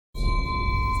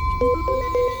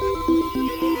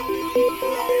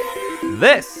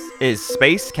This is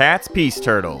Space Cats Peace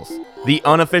Turtles, the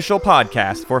unofficial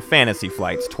podcast for Fantasy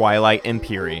Flight's Twilight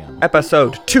Imperium.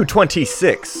 Episode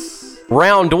 226.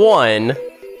 Round 1,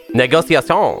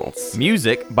 Negociations.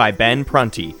 Music by Ben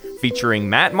Prunty, featuring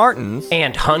Matt Martins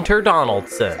And Hunter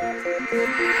Donaldson.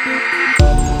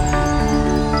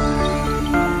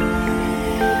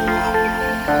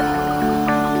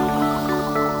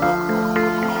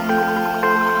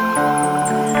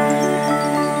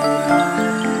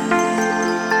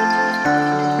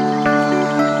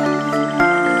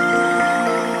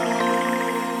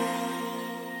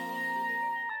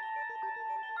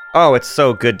 Oh, it's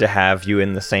so good to have you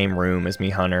in the same room as me,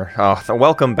 Hunter. Oh,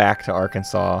 welcome back to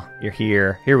Arkansas. You're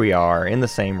here. Here we are, in the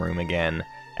same room again,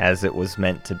 as it was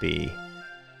meant to be.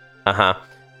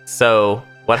 So,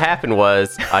 what happened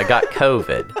was, I got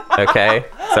COVID, okay?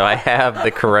 So, I have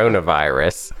the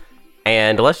coronavirus.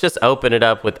 And let's just open it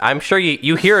up with, I'm sure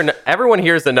you hear, everyone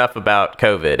hears enough about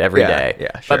COVID every day.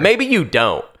 Yeah, sure. But maybe you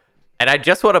don't. And I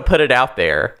just want to put it out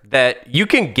there that you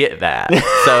can get that.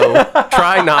 So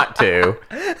try not to.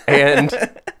 And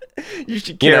you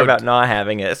should care about not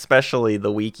having it, especially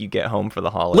the week you get home for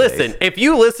the holidays. Listen, if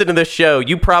you listen to this show,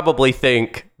 you probably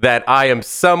think that I am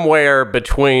somewhere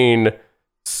between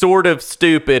sort of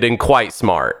stupid and quite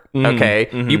smart. Okay?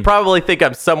 You probably think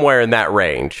I'm somewhere in that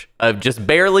range of just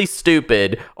barely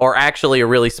stupid or actually a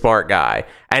really smart guy.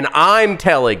 And I'm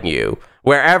telling you,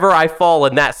 wherever I fall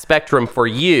in that spectrum for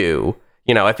you,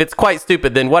 if it's quite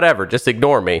stupid, then whatever, just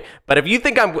ignore me. But if you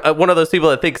think I'm one of those people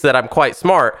that thinks that I'm quite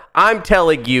smart, I'm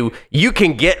telling you, you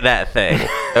can get that thing,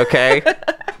 okay?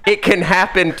 It can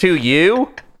happen to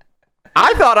you.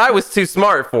 I thought I was too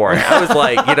smart for it. I was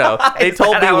like, they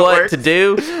told me what to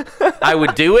do. I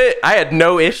would do it. I had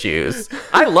no issues.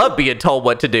 I love being told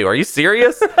what to do. Are you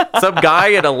serious? Some guy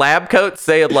in a lab coat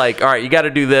saying like, all right, you got to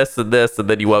do this and this, and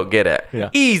then you won't get it. Yeah.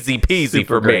 Easy peasy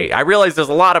Super for great. me. I realize there's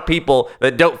a lot of people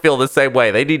that don't feel the same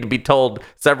way. They need to be told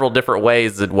several different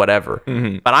ways and whatever.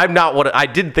 But I'm not I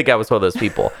didn't think I was one of those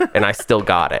people, and I still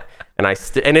got it. And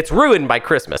and it's ruined my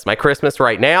Christmas. My Christmas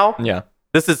right now. Yeah.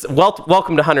 This is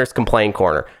welcome to Hunter's Complain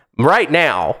Corner. Right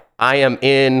now, I am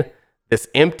in this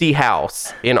empty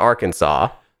house in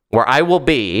Arkansas where I will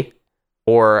be,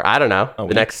 or I don't know, I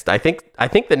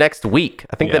think the next week.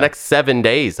 I think the next 7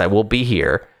 days I will be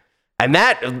here. And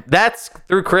that's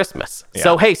through Christmas. Yeah.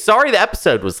 So hey, sorry the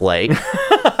episode was late.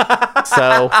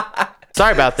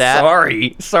 Sorry about that.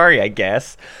 Sorry, I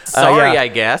guess. I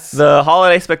guess. The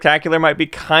holiday spectacular might be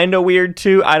kind of weird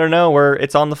too. I don't know.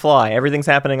 It's on the fly. Everything's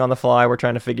happening on the fly. We're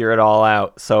trying to figure it all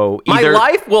out. So my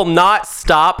life will not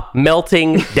stop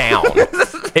melting down.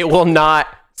 It will not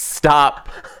stop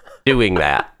doing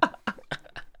that.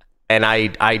 And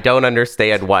I don't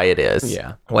understand why it is.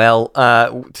 Yeah. Well,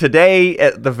 today,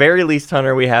 at the very least,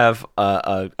 Hunter, we have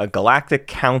a Galactic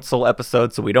Council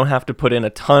episode, so we don't have to put in a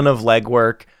ton of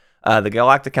legwork. The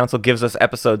Galactic Council gives us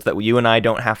episodes that you and I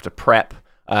don't have to prep,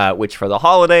 which for the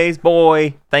holidays,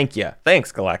 boy, thank you.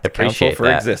 Thanks, Galactic Council, for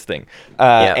existing.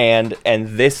 And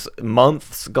this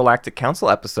month's Galactic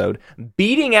Council episode,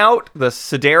 beating out the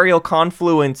Sidereal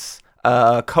Confluence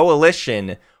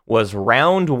coalition, was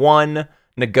round 1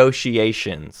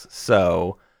 negotiations.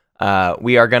 So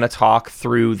we are going to talk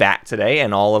through that today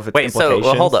and all of its implications.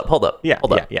 Hold up. Yeah.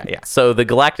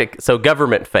 So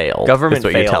government failed. Government is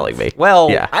what failed. You're telling me. Well,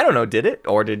 yeah. I don't know. Did it,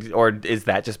 or is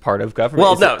that just part of government?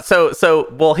 Well, no.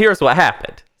 So here's what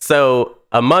happened. So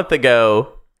a month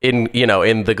ago, in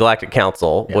the Galactic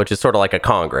Council, which is sort of like a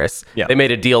Congress, they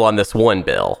made a deal on this one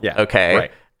bill. Yeah. Okay.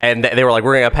 Right. And they were like,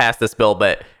 we're going to pass this bill,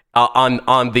 but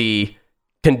on the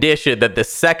condition that the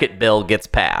second bill gets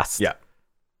passed. Yeah.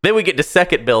 Then we get to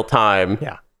second bill time.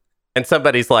 Yeah. And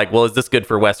somebody's like, well, is this good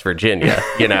for West Virginia?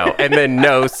 And then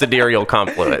no sidereal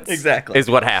confluence. Exactly. Is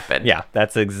what happened. Yeah,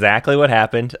 that's exactly what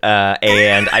happened.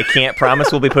 And I can't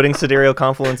promise we'll be putting sidereal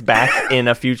confluence back in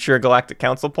a future Galactic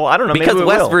Council poll. I don't know. Because maybe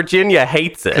West Virginia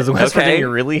hates it. Because West Virginia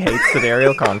really hates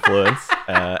sidereal confluence.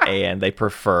 And they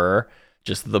prefer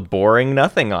just the boring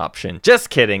nothing option. Just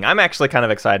kidding. I'm actually kind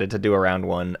of excited to do a round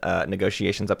 1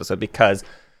 negotiations episode because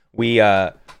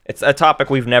it's a topic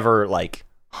we've never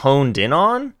honed in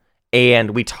on,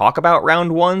 and we talk about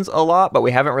round 1s a lot, but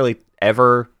we haven't really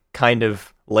ever kind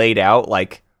of laid out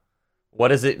what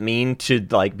does it mean to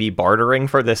be bartering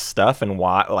for this stuff, and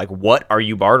why, what are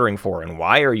you bartering for, and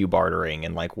why are you bartering,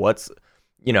 and what's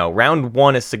round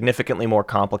 1 is significantly more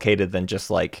complicated than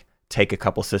just take a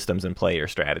couple systems and play your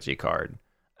strategy card.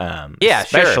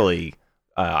 Especially sure.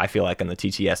 I feel like in the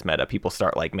TTS meta, people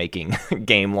start making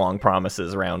game-long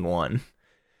promises round 1.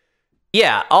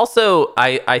 Yeah. Also,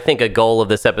 I think a goal of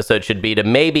this episode should be to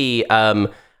maybe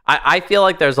I feel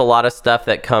like there's a lot of stuff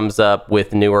that comes up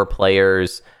with newer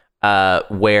players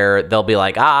where they'll be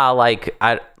like,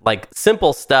 like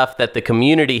simple stuff that the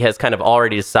community has kind of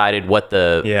already decided what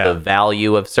the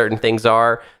value of certain things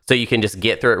are. So you can just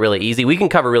get through it really easy. We can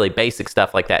cover really basic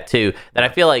stuff like that too, that I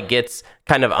feel like gets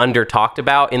kind of under talked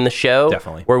about in the show.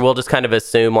 Definitely. Where we'll just kind of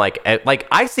assume like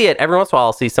I see it every once in a while.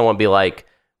 I'll see someone be like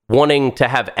wanting to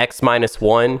have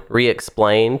X-1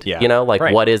 re-explained,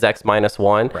 what is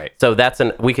X-1? Right.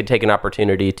 So we could take an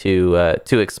opportunity to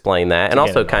explain that and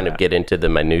also kind of get into the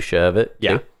minutia of it.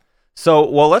 Yeah. Too. So,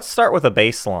 let's start with a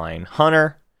baseline.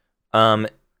 Hunter,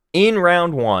 in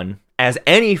round 1, as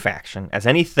any faction, as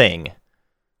anything,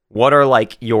 what are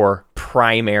like your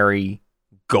primary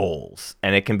goals?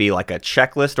 And it can be like a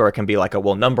checklist, or it can be like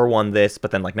number 1 this,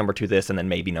 but then like number 2 this, and then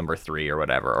maybe number 3 or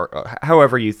whatever, or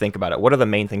however you think about it. What are the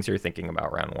main things you're thinking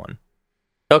about round 1?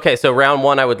 Okay, so round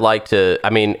 1, I would like to. I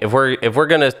mean, if we're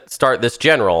gonna start this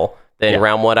general, then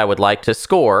round 1, I would like to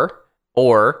score,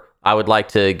 or I would like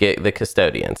to get the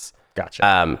custodians.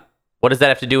 Gotcha. What does that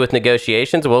have to do with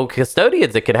negotiations? Well,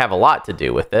 custodians, it could have a lot to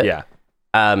do with it. Yeah.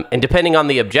 And depending on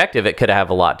the objective, it could have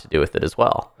a lot to do with it as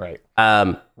well. Right.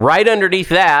 Right underneath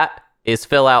that is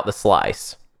fill out the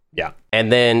slice. Yeah.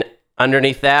 And then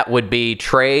underneath that would be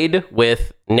trade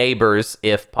with neighbors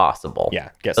if possible. Yeah.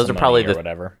 Get those some are probably money or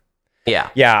whatever. Yeah.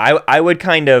 Yeah. I would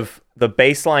kind of, the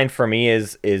baseline for me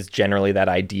is generally that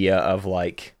idea of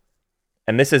like,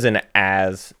 and this isn't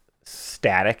as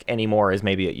static anymore as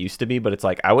maybe it used to be, but it's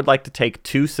like I would like to take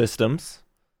 2 systems,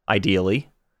 ideally.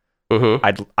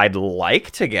 Mm-hmm. I'd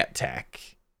like to get tech,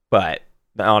 but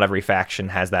not every faction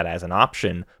has that as an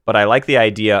option. But I like the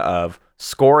idea of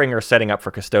scoring or setting up for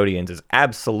custodians is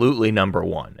absolutely number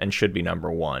 1 and should be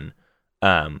number 1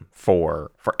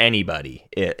 for anybody.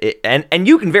 And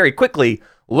you can very quickly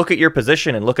look at your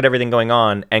position and look at everything going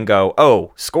on and go,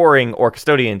 oh, scoring or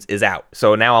custodians is out.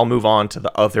 So now I'll move on to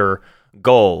the other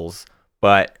goals.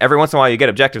 But every once in a while you get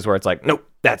objectives where it's like, nope,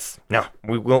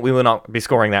 we will not be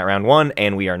scoring that round 1,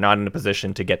 and we are not in a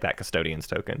position to get that custodians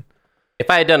token. If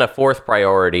I had done a 4th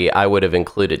priority, I would have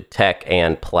included tech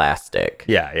and plastic.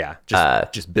 Yeah.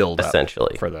 Just build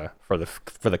essentially up for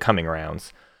the coming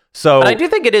rounds. So, but I do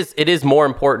think it is more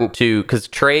important to, because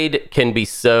trade can be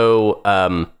so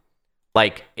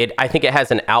I think it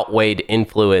has an outweighed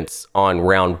influence on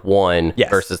round 1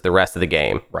 versus the rest of the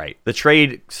game. Right. The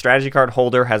trade strategy card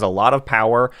holder has a lot of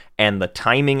power, and the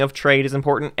timing of trade is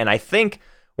important. And I think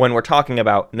when we're talking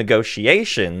about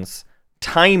negotiations,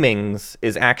 timings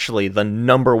is actually the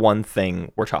number 1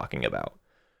 thing we're talking about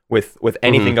with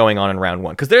anything going on in round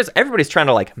 1. Because everybody's trying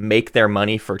to like make their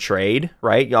money for trade,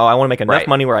 right? Y'all, I want to make enough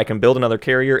money where I can build another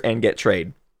carrier and get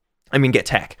get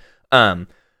tech.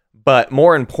 But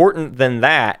more important than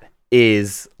that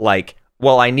is like,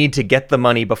 well, I need to get the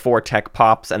money before tech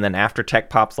pops, and then after tech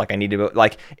pops, like I need to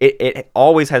like it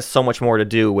always has so much more to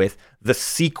do with the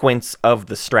sequence of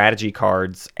the strategy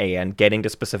cards and getting to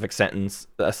specific systems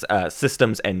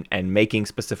and making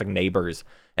specific neighbors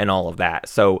and all of that.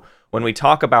 So when we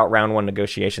talk about round 1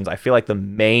 negotiations, I feel like the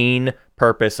main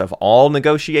purpose of all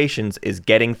negotiations is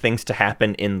getting things to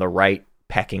happen in the right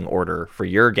pecking order for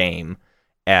your game.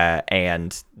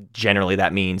 And generally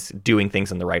that means doing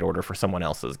things in the right order for someone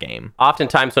else's game.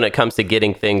 Oftentimes when it comes to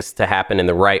getting things to happen in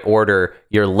the right order,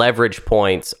 your leverage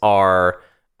points are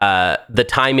the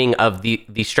timing of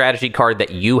the strategy card that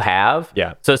you have.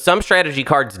 Yeah. So some strategy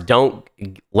cards don't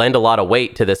lend a lot of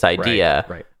weight to this idea.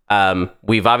 Right.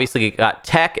 We've obviously got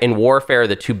tech and warfare,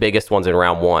 the 2 biggest ones in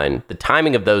round 1. The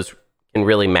timing of those can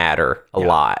really matter a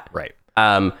lot. Right.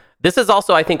 This is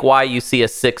also, I think, why you see a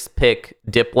 6-pick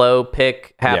Diplo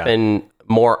pick happen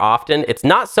more often. It's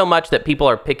not so much that people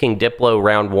are picking Diplo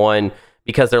round 1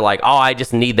 because they're like, oh, I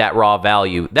just need that raw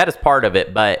value. That is part of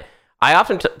it, but I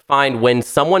often find when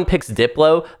someone picks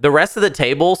Diplo, the rest of the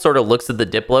table sort of looks at the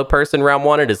Diplo person round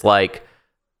 1 and is like,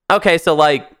 okay, so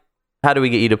like, how do we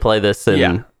get you to play this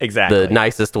in the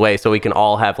nicest way so we can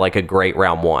all have like a great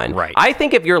round 1? Right. I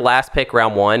think if your last pick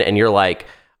round 1 and you're like,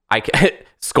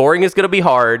 scoring is going to be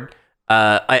hard.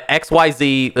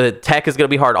 XYZ, tech is going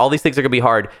to be hard. All these things are going to be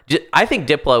hard. I think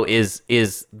Diplo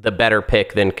is the better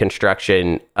pick than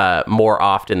construction more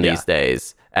often these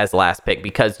days as last pick,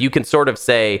 because you can sort of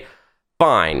say,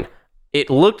 fine, it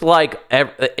looked like,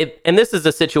 and this is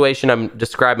a situation I'm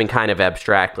describing kind of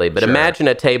abstractly, but imagine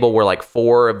a table where like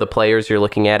 4 of the players you're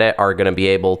looking at it are going to be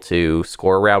able to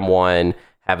score round 1,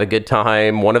 have a good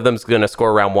time. One of them's going to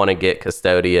score round 1 and get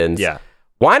custodians. Yeah.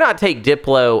 Why not take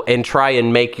Diplo and try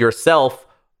and make yourself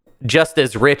just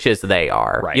as rich as they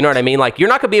are? Right. You know what I mean? Like, you're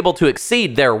not going to be able to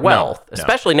exceed their wealth,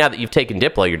 especially now that you've taken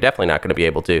Diplo. You're definitely not going to be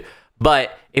able to.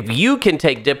 But if you can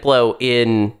take Diplo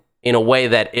in in a way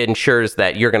that ensures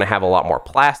that you're going to have a lot more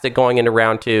plastic going into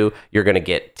round 2. You're going to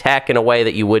get tech in a way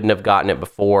that you wouldn't have gotten it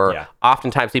before. Yeah.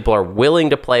 Oftentimes people are willing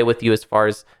to play with you as far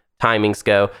as timings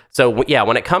go. So yeah,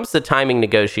 when it comes to timing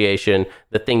negotiation,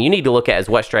 the thing you need to look at is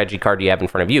what strategy card do you have in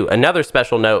front of you. Another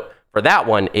special note for that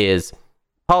one is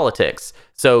politics.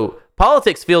 So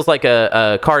politics feels like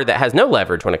a card that has no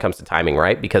leverage when it comes to timing,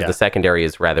 right? Because the secondary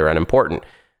is rather unimportant.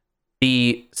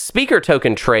 The speaker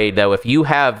token trade, though, if you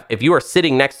are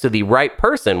sitting next to the right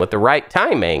person with the right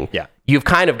timing, you've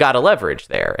kind of got a leverage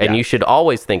there, and you should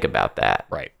always think about that.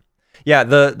 Right. Yeah,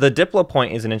 the Diplo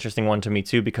point is an interesting one to me,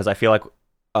 too, because I feel like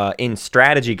in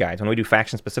strategy guides, when we do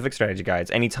faction-specific strategy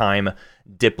guides, anytime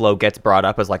Diplo gets brought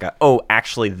up as like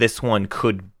actually, this one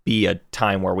could be a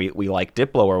time where we like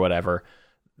Diplo or whatever,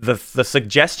 the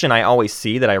suggestion I always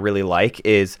see that I really like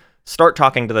is start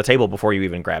talking to the table before you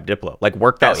even grab Diplo. Like,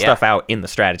 work that stuff out in the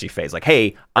strategy phase. Like,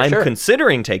 hey, I'm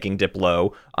considering taking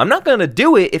Diplo. I'm not going to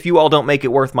do it if you all don't make it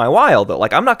worth my while, though.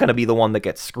 Like, I'm not going to be the one that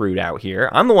gets screwed out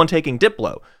here. I'm the one taking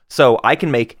Diplo. So I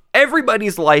can make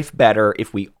everybody's life better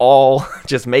if we all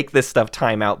just make this stuff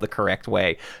time out the correct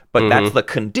way. But that's the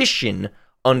condition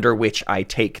under which I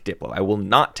take Diplo. I will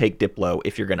not take Diplo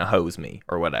if you're going to hose me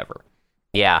or whatever.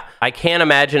 Yeah, I can't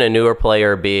imagine a newer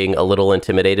player being a little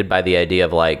intimidated by the idea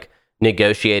of like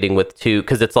negotiating with two,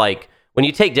 because it's like when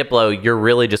you take Diplo, you're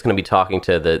really just going to be talking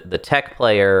to the tech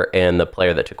player and the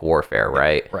player that took Warfare,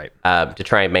 right? Right. To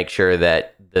try and make sure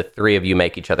that the three of you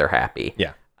make each other happy.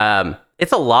 Yeah.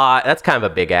 It's a lot. That's kind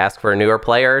of a big ask for a newer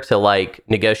player to like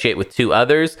negotiate with two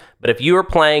others. But if you are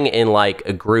playing in like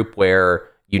a group where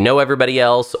you know everybody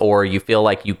else or you feel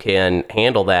like you can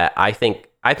handle that, I think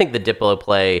the Diplo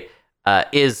play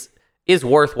is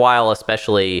worthwhile,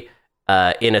 especially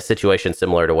in a situation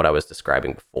similar to what I was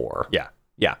describing before.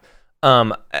 Yeah.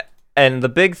 And the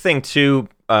big thing too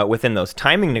within those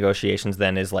timing negotiations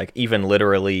then is like even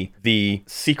literally the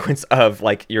sequence of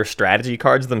like your strategy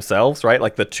cards themselves, right?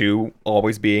 Like the 2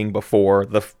 always being before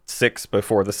the 6,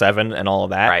 before the 7, and all of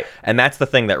that. Right. And that's the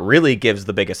thing that really gives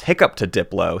the biggest hiccup to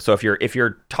Diplo. So if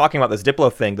you're talking about this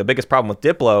Diplo thing, the biggest problem with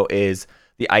Diplo is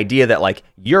the idea that like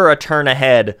you're a turn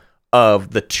ahead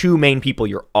of the 2 main people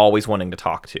you're always wanting to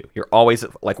talk to. You're always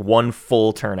like 1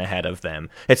 full turn ahead of them.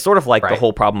 It's sort of like the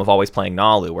whole problem of always playing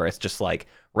Naalu, where it's just like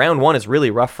round 1 is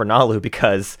really rough for Naalu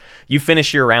because you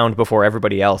finish your round before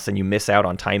everybody else and you miss out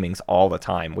on timings all the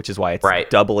time, which is why it's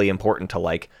doubly important to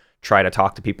like try to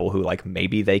talk to people who like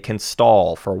maybe they can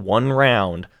stall for 1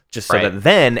 round just so that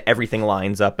then everything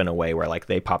lines up in a way where like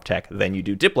they pop tech, then you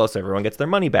do Diplo so everyone gets their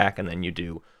money back, and then you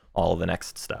do all of the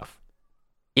next stuff.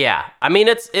 Yeah, I mean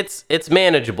it's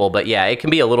manageable, but yeah, it can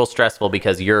be a little stressful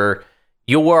because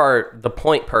you are the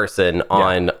point person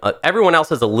on everyone else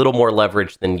has a little more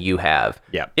leverage than you have.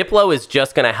 Yeah, Diplo is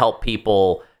just going to help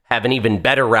people have an even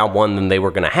better round 1 than they were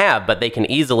going to have, but they can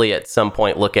easily at some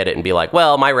point look at it and be like,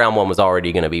 well, my round 1 was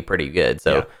already going to be pretty good,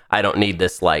 so I don't need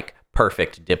this like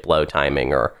perfect Diplo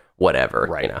timing or whatever.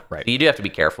 Right. So you do have to be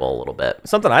careful a little bit.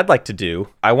 Something I'd like to do,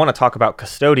 I want to talk about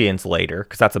custodians later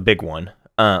because that's a big one.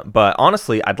 But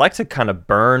honestly, I'd like to kind of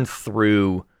burn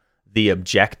through the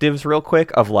objectives real quick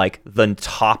of like the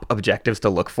top objectives to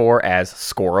look for as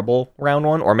scoreable round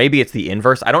 1, or maybe it's the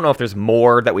inverse. I don't know if there's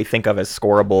more that we think of as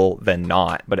scoreable than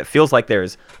not, but it feels like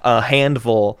there's a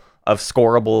handful of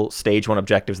scoreable stage 1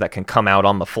 objectives that can come out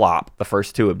on the flop, the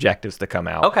first 2 objectives to come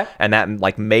out. Okay. And that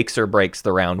like makes or breaks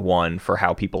the round 1 for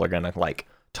how people are going to like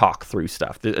talk through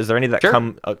stuff. Is there any that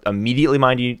come immediately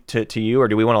mind you to you, or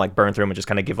do we want to like burn through them and just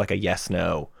kind of give like a yes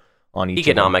no on each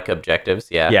economic objectives?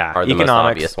 Yeah, are the economics most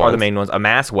obvious ones. Are the main ones.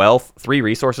 Amass wealth, 3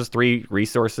 resources,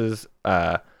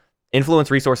 influence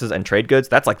resources, and trade goods.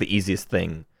 That's like the easiest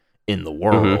thing in the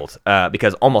world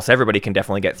because almost everybody can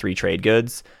definitely get 3 trade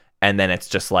goods. And then it's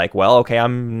just like, well, okay,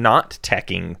 I'm not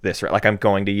teching this, right? Like I'm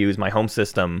going to use my home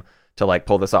system to like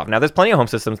pull this off. Now there's plenty of home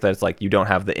systems that it's like you don't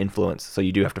have the influence, so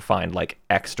you do have to find like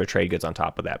extra trade goods on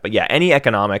top of that. But yeah, any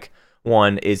economic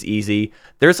one is easy.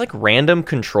 There's like random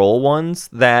control ones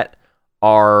that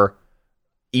are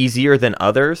easier than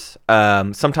others.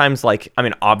 Sometimes like, I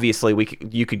mean, obviously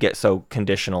you could get so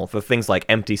conditional for things like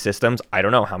empty systems. I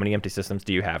don't know how many empty systems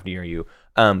do you have near you.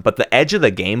 But the edge of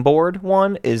the game board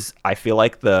one is, I feel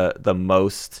like the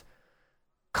most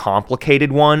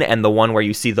complicated one, and the one where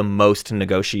you see the most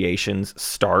negotiations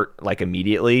start like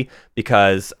immediately,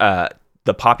 because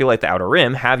the Populate the Outer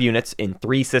Rim have units in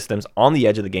 3 systems on the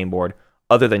edge of the game board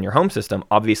other than your home system.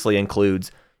 Obviously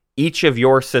includes each of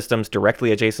your systems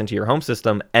directly adjacent to your home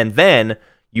system, and then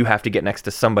you have to get next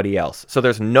to somebody else. So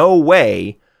there's no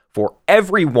way for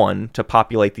everyone to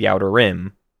populate the Outer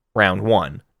Rim round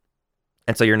 1.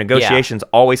 And so your negotiations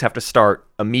always have to start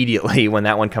immediately when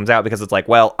that one comes out, because it's like,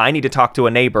 well, I need to talk to a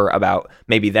neighbor about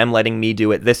maybe them letting me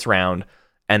do it this round,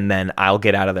 and then I'll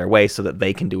get out of their way so that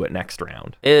they can do it next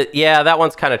round. Yeah, that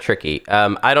one's kind of tricky.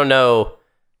 I don't know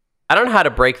how to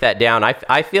break that down.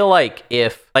 I feel like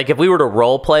if we were to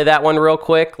role play that one real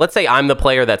quick, let's say I'm the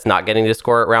player that's not getting to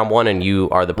score at round 1 and you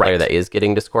are the player that is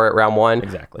getting to score at round 1.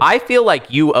 Exactly. I feel like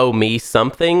you owe me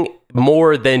something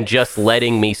more than just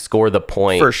letting me score the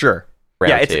point. For sure.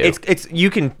 Yeah, it's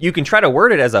you can try to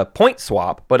word it as a point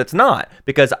swap, but it's not,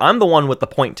 because I'm the one with the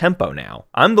point tempo now.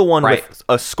 I'm the one with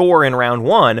a score in round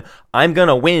 1. I'm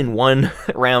gonna win one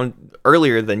round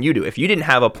earlier than you do. If you didn't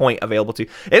have a point available to,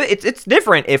 it's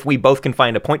different if we both can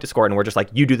find a point to score and we're just like,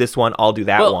 you do this one, I'll do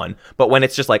that one. But when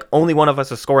it's just like only one of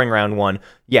us is scoring round 1,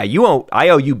 yeah, I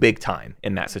owe you big time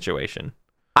in that situation.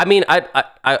 I mean,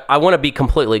 I want to be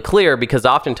completely clear, because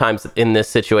oftentimes in this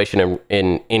situation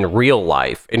in real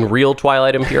life, in real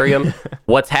Twilight Imperium,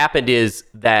 what's happened is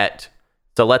that,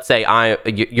 so let's say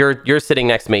you're sitting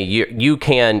next to me, you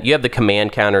have the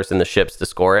command counters in the ships to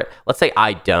score it. Let's say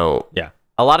I don't. Yeah.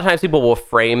 A lot of times people will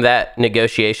frame that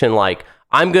negotiation like,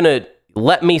 I'm going to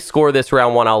let me score this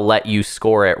round 1, I'll let you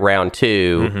score it round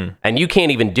 2, and you can't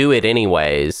even do it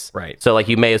anyways. Right. So like,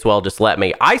 you may as well just let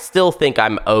me. I still think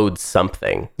I'm owed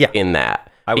something in that,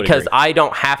 because agree. I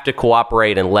don't have to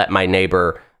cooperate and let my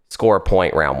neighbor score a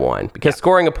point round 1, because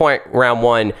scoring a point round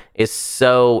 1 is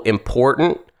so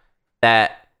important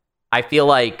that I feel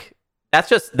like that's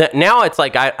just that. Now it's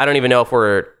like, I don't even know if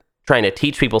we're trying to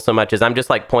teach people so much as I'm just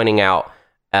like pointing out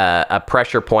a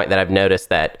pressure point that I've noticed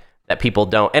that people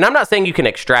don't. And I'm not saying you can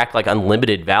extract like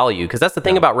unlimited value, because that's the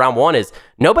thing about round 1 is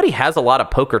nobody has a lot of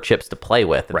poker chips to play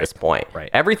with at this point. Right.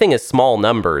 Everything is small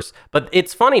numbers. But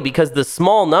it's funny because the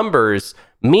small numbers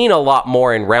mean a lot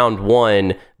more in round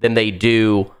 1 than they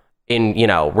do in,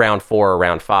 round 4 or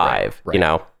round 5,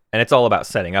 Right. And it's all about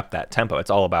setting up that tempo. It's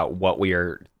all about what we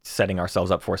are setting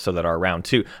ourselves up for so that our round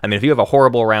 2, I mean, if you have a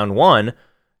horrible round 1,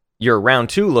 your round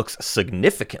 2 looks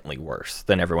significantly worse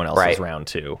than everyone else's round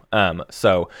 2.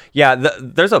 So yeah,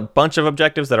 there's a bunch of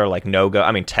objectives that are like no-go.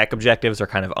 I mean, tech objectives are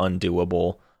kind of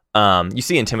undoable. You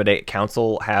see Intimidate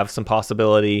Council have some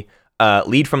possibility.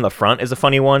 Lead from the front is a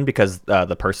funny one, because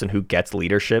the person who gets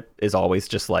leadership is always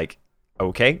just like,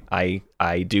 okay,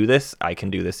 I do this. I can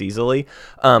do this easily.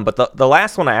 But the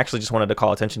last one I actually just wanted to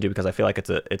call attention to, because I feel like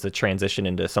it's a transition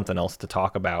into something else to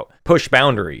talk about. Push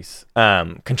boundaries.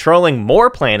 Controlling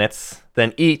more planets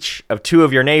than each of 2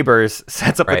 of your neighbors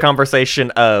sets up the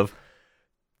conversation of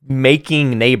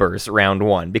making neighbors round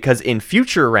 1, because in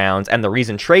future rounds, and the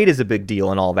reason trade is a big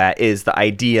deal and all that, is the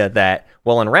idea that,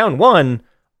 well, in round 1,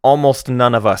 almost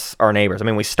none of us are neighbors. I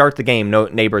mean, we start the game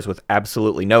neighbors with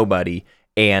absolutely nobody,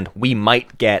 and we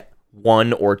might get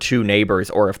 1 or 2 neighbors,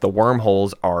 or if the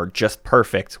wormholes are just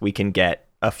perfect, we can get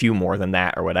a few more than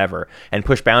that or whatever. And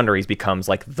push boundaries becomes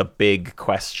like the big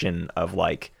question of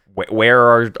like, where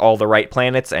are all the right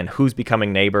planets and who's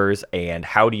becoming neighbors, and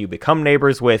how do you become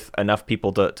neighbors with enough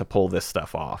people to pull this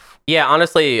stuff off? Yeah,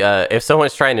 honestly, if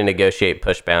someone's trying to negotiate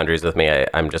push boundaries with me,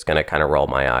 I'm just going to kind of roll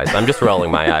my eyes. I'm just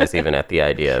rolling my eyes even at the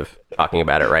idea of talking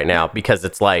about it right now, because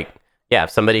it's like, yeah, if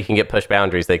somebody can get push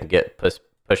boundaries, they can get push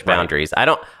boundaries. I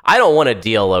don't want to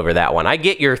deal over that one. I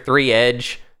get your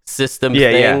 3-edge system thing.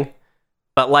 Yeah.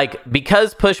 But like,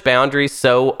 because push boundaries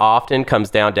so often comes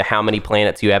down to how many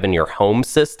planets you have in your home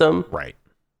system. Right.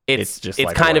 It's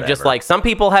like kind of just like, some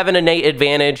people have an innate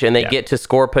advantage and they get to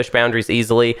score push boundaries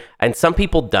easily, and some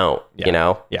people don't,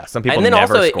 Yeah, some people and then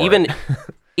never also score even it.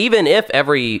 even if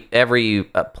every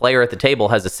player at the table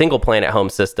has a single planet home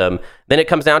system, then it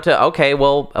comes down to, okay,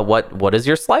 well, what is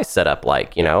your slice set up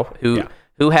like?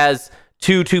 Who has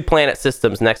two planet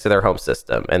systems next to their home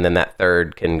system, and then that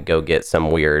third can go get some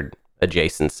weird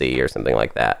adjacency or something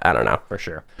like that. I don't know. For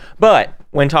sure. But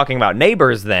when talking about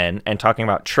neighbors then, and talking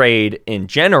about trade in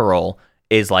general,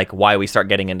 is like why we start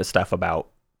getting into stuff about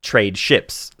trade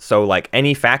ships. So like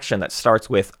any faction that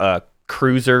starts with a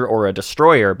cruiser or a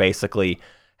destroyer basically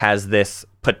has this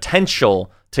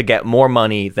potential to get more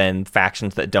money than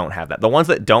factions that don't have that. The ones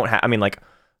that don't have, I mean, like,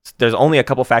 there's only a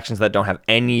couple factions that don't have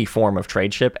any form of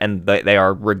trade ship, and they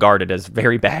are regarded as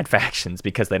very bad factions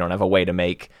because they don't have a way to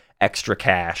make extra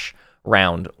cash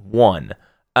round 1.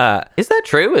 Is that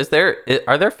true?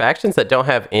 Are there factions that don't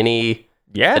have any?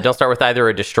 Yeah, that don't start with either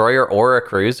a destroyer or a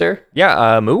cruiser?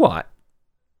 Yeah, Muat.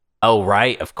 Oh,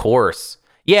 right, of course.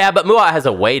 Yeah, but Muat has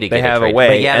a way to get. They have a way.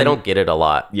 But yeah, they don't get it a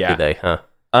lot. Yeah, do they? Huh.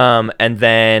 And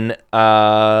then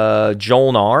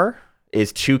Jolnar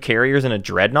is 2 carriers and a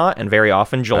dreadnought, and very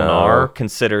often Jolnar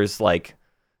considers like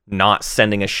not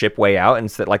sending a ship way out,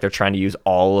 instead like they're trying to use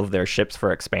all of their ships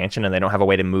for expansion and they don't have a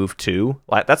way to move to.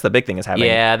 Like, that's the big thing is having.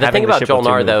 Yeah, the thing about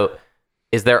Jol-Nar though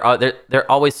is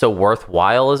they're always so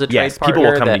worthwhile as a trade partner. People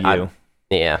will come to you.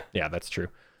 Yeah, that's true.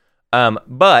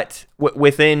 But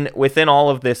within all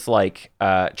of this like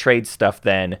trade stuff,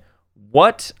 then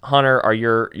what, Hunter, are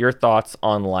your thoughts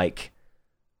on like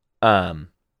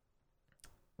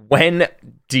when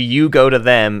do you go to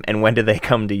them and when do they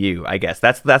come to you? I guess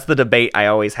that's the debate I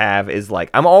always have, is like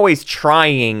I'm always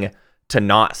trying to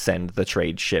not send the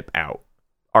trade ship out.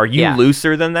 Are you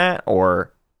looser than that,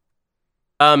 or?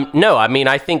 No, I mean,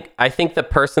 I think the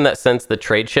person that sends the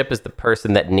trade ship is the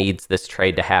person that needs this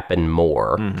trade to happen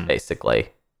more, basically.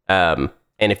 And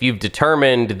if you've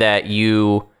determined that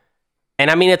and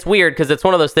I mean, it's weird because it's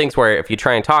one of those things where if you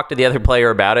try and talk to the other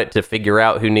player about it to figure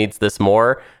out who needs this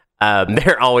more,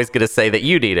 they're always going to say that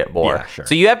you need it more. Yeah, sure.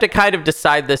 So you have to kind of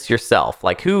decide this yourself,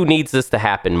 like who needs this to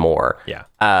happen more. Yeah.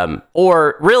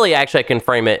 Or really, actually, I can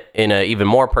frame it in an even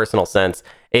more personal sense.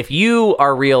 If you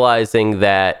are realizing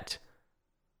that,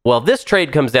 well, this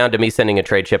trade comes down to me sending a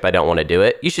trade ship, I don't want to do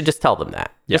it, you should just tell them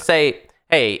that. Yeah. Just say,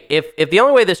 hey, if the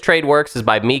only way this trade works is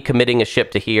by me committing a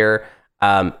ship to here,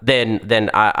 then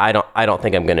I don't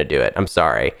think I'm going to do it. I'm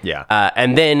sorry. Yeah.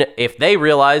 And then if they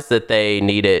realize that they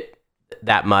need it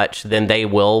that much, then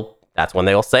that's when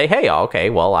they'll say, hey,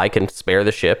 okay, well, I can spare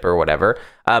the ship or whatever.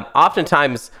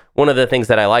 Oftentimes, one of the things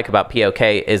that I like about POK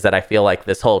is that I feel like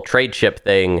this whole trade ship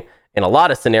thing, in a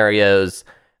lot of scenarios,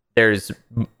 there's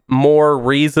more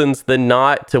reasons than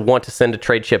not to want to send a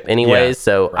trade ship anyways. Yeah,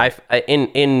 so right.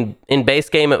 In base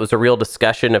game, it was a real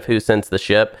discussion of who sends the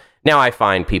ship. Now I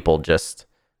find people just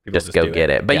go get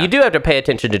it. But you do have to pay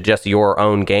attention to just your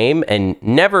own game and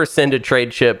never send a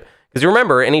trade ship. Because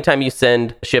remember, anytime you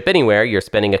send a ship anywhere, you're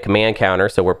spending a command counter.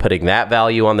 So we're putting that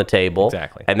value on the table.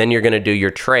 Exactly. And then you're going to do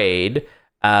your trade.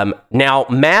 Now,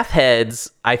 math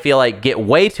heads, I feel like, get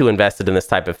way too invested in this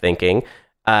type of thinking.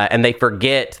 And they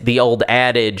forget the old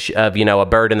adage of, a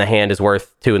bird in the hand is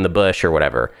worth two in the bush or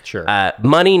whatever. Sure.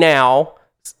 Money now,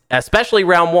 especially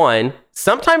round one,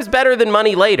 sometimes better than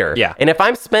money later. Yeah. And if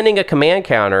I'm spending a command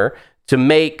counter to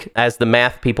make, as the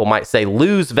math people might say,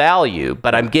 lose value,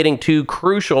 but I'm getting two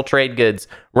crucial trade goods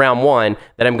round one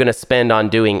that I'm going to spend on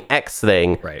doing X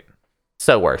thing. Right.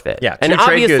 So worth it. Yeah. And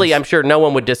obviously, I'm sure no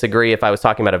one would disagree if I was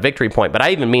talking about a victory point, but I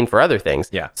even mean for other things.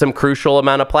 Yeah. Some crucial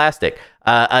amount of plastic.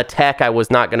 A tech I was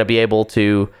not going to be able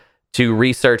to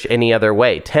research any other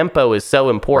way. Tempo is so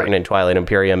important in Twilight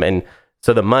Imperium, and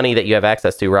so the money that you have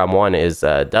access to round one is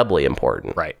doubly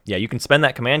important. Right. Yeah, you can spend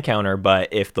that command counter, but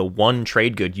if the one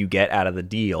trade good you get out of the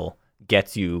deal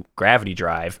gets you gravity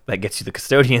drive, that gets you the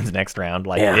custodians next round,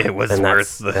 it was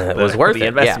worth the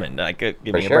investment. Yeah. Like, give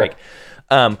me a break.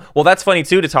 Well, that's funny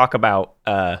too to talk about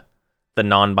the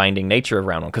non-binding nature of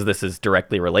round one, because this is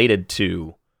directly related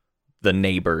to the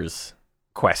neighbors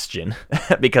question,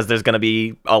 because there's going to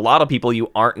be a lot of people you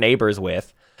aren't neighbors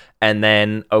with. And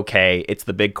then, okay, it's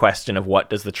the big question of what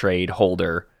does the trade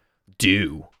holder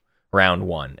do round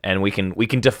one? And we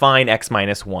can define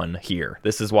X-1 here.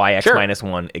 This is why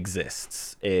X-1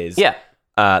 exists.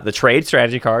 The trade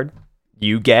strategy card.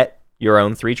 You get your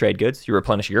own 3 trade goods. You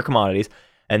replenish your commodities.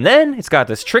 And then it's got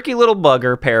this tricky little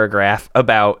bugger paragraph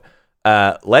about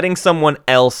letting someone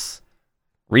else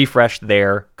replenish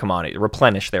their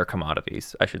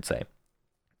commodities, I should say.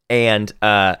 And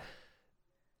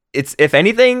it's, if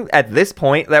anything, at this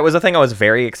point, that was a thing I was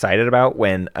very excited about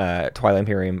when Twilight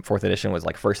Imperium 4th edition was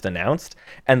first announced.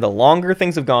 And the longer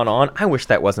things have gone on, I wish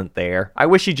that wasn't there. I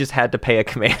wish you just had to pay a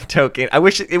command token. I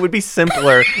wish it would be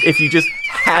simpler if you just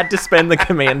had to spend the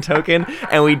command token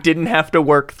and we didn't have to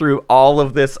work through all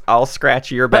of this. I'll scratch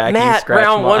your back, Matt, you scratch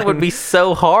round mine. one would be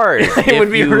so hard. It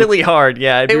would be really hard.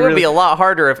 Yeah, it would be a lot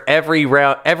harder if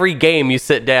every game you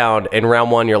sit down in round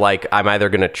one, you're like, I'm either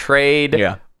going to trade.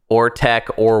 Yeah. Or tech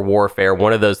or warfare.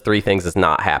 One of those 3 things is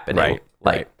not happening.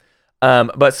 Right.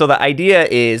 But so the idea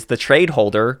is the trade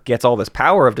holder gets all this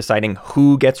power of deciding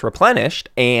who gets replenished,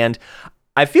 and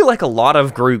I feel like a lot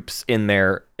of groups in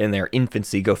their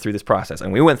infancy go through this process,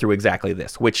 and we went through exactly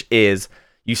this, which is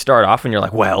you start off and you're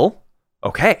like, well,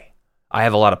 okay, I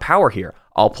have a lot of power here.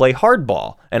 I'll play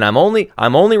hardball, and I'm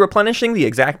only replenishing the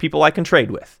exact people I can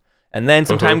trade with. And then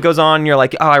some time goes on, you're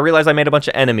like, oh, I realize I made a bunch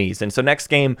of enemies. And so next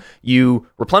game, you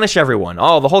replenish everyone.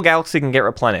 Oh, the whole galaxy can get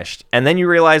replenished. And then you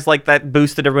realize that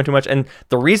boosted everyone too much. And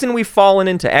the reason we've fallen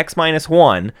into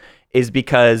X-1 is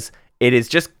because it has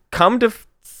just come to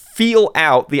feel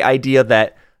out the idea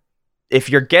that if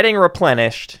you're getting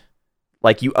replenished,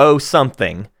 you owe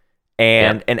something.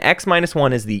 And an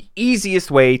X-1 is the easiest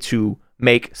way to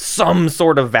make some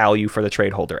sort of value for the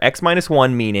trade holder.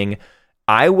 X-1 meaning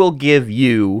I will give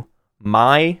you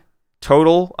my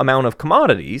total amount of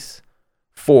commodities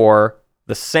for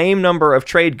the same number of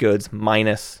trade goods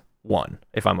minus 1.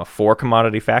 If I'm a 4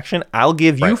 commodity faction, I'll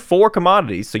give you 4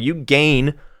 commodities, so you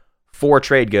gain 4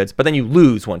 trade goods, but then you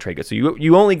lose 1 trade good. So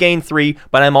you only gain 3,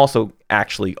 but I'm also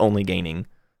actually only gaining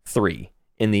 3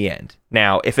 in the end.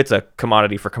 Now, if it's a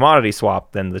commodity for commodity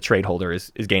swap, then the trade holder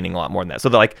is gaining a lot more than that. So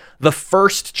the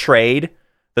first trade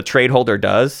the trade holder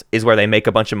does is where they make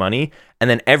a bunch of money, and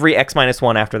then every X minus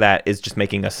 1 after that is just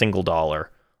making a single dollar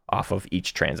off of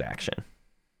each transaction.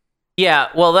 Yeah,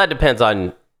 well, that depends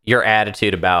on your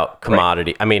attitude about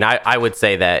commodity. Right. I mean, I would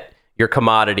say that your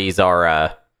commodities are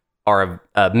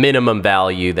a minimum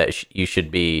value that you should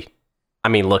be,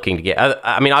 looking to get.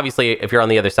 I mean, obviously, if you're on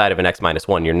the other side of an X minus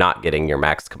 1, you're not getting your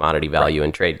max commodity value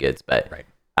in trade goods. But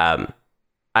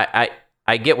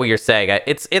I get what you're saying.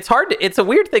 It's hard. It's a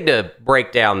weird thing to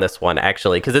break down this one,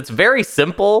 actually, because it's very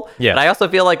simple. Yeah. But I also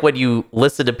feel like when you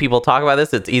listen to people talk about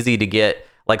this, it's easy to get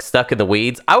like stuck in the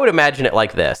weeds. I would imagine it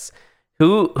like this: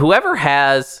 whoever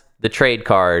has the trade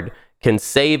card can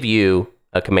save you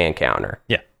a command counter.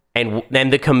 Yeah. And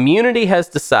then the community has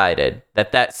decided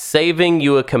that saving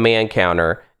you a command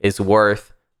counter is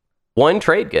worth 1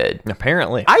 trade good.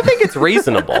 Apparently. I think it's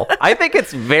reasonable. I think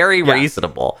it's very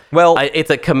reasonable. Well, it's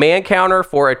a command counter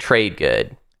for a trade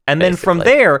good. And basically. Then from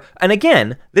there, and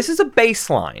again, this is a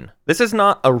baseline. This is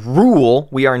not a rule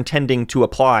we are intending to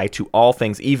apply to all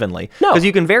things evenly. No. Because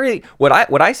you can vary. What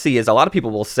I see is a lot of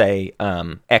people will say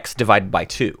X divided by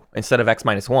 2. Instead of X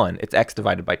minus 1, it's X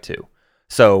divided by 2.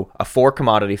 So a 4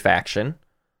 commodity faction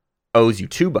owes you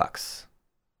 $2.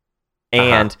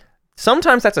 And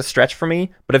sometimes that's a stretch for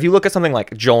me, but if you look at something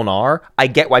like Jol-Nar, I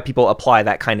get why people apply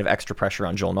that kind of extra pressure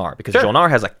on Jol-Nar, because Jol-Nar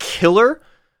has a killer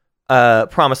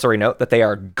promissory note that they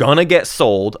are gonna get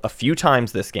sold a few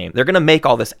times this game. They're gonna make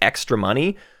all this extra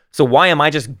money. So why am I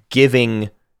just giving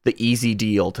the easy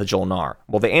deal to Jol-Nar?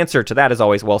 Well, the answer to that is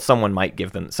always, well, someone else might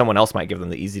give them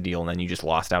the easy deal, and then you just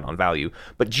lost out on value.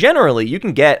 But generally, you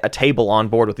can get a table on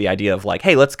board with the idea of like,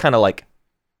 hey, let's kind of like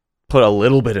put a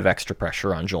little bit of extra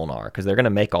pressure on Jol-Nar because they're going to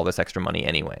make all this extra money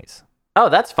anyways. Oh,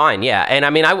 that's fine. Yeah. And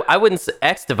I mean, I wouldn't,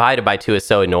 X divided by 2 is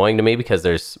so annoying to me because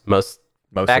there's mostly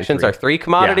factions 3. Are 3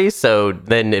 commodities. Yeah. So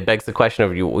then it begs the question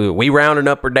of we rounding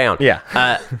up or down? Yeah.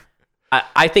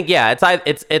 I think,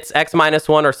 it's X minus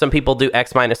 1, or some people do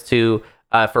X minus 2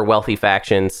 for wealthy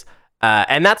factions.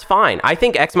 And that's fine. I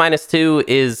think X minus 2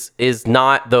 is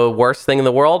not the worst thing in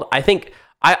the world. I think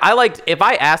I liked, if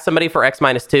I ask somebody for X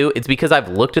minus 2, it's because I've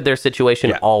looked at their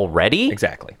situation already.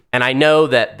 Exactly. And I know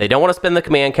that they don't want to spend the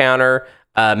command counter.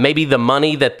 Maybe the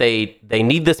money that they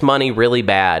need this money really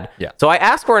bad. Yeah. So I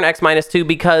asked for an X minus 2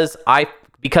 because I've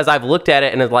looked at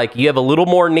it and it's like, you have a little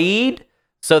more need.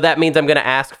 So that means I'm going to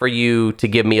ask for you to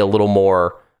give me a little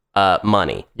more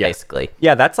money, basically.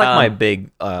 Yeah, that's like my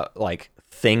big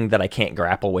thing that I can't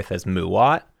grapple with as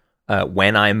Muat.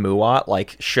 When I'm Muat,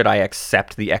 like, should I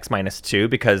accept the X minus 2?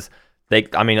 Because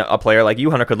a player like you,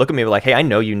 Hunter, could look at me and be like, hey, I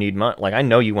know you need money. Like, I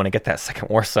know you want to get that second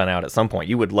War Sun out at some point.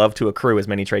 You would love to accrue as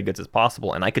many trade goods as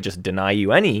possible, and I could just deny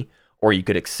you any, or you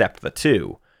could accept the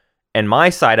 2. And my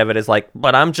side of it is like,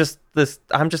 but I'm just this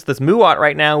Muat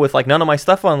right now with like none of my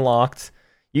stuff unlocked.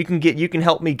 You can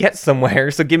help me get somewhere,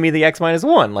 so give me the X minus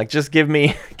 1. Like, just give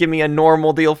me a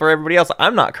normal deal for everybody else.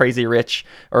 I'm not crazy rich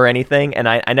or anything, and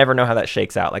I never know how that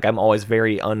shakes out. Like, I'm always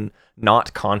very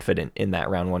not confident in that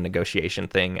round 1 negotiation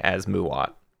thing as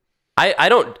Muat.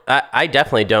 I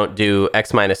definitely don't do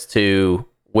X minus 2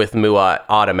 with Muat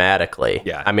automatically.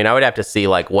 Yeah. I mean, I would have to see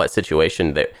like what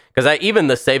situation that, because even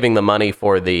the saving the money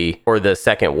for the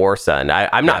second War Sun,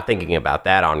 I'm not thinking about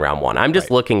that on round 1. I'm just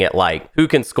looking at like who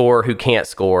can score, who can't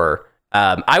score.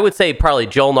 I would say probably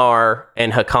Jol-Nar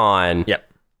and Hakan. Yep.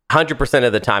 100%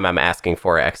 of the time I'm asking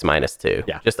for X minus 2.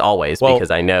 Yeah. Just always,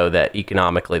 because I know that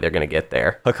economically they're going to get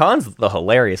there. Hakan's the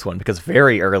hilarious one because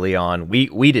very early on,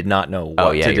 we did not know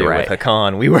what to do with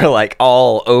Hakan. We were like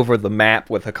all over the map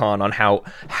with Hakan on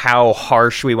how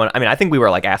harsh we went. I mean, I think we were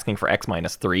like asking for X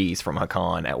minus 3s from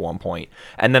Hakan at one point.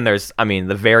 And then there's,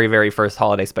 the very, very first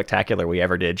Holiday Spectacular we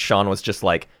ever did, Sean was just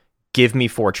like, give me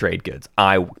 4 trade goods.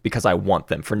 Because I want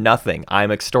them for nothing. I'm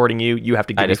extorting you. You have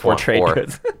to give me 4 trade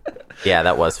goods. Yeah,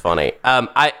 that was funny.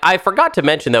 I forgot to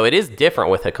mention, though, it is different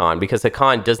with Hakan because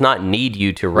Hakan does not need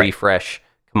you to refresh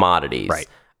commodities. Right.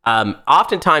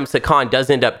 Oftentimes, Hakan does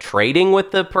end up trading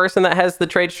with the person that has the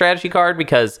trade strategy card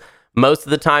because most of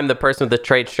the time, the person with the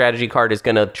trade strategy card is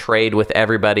going to trade with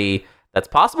everybody that's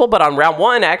possible. But on round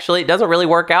 1, actually, it doesn't really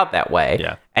work out that way.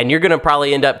 Yeah. And you're going to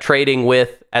probably end up trading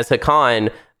with, as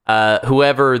Hakan,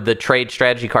 whoever the trade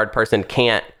strategy card person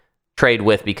can't trade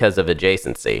with because of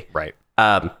adjacency. Right.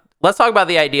 let's talk about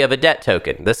the idea of a debt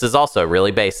token. This is also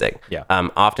really basic. Yeah.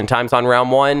 Oftentimes on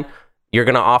round one, you're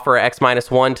going to offer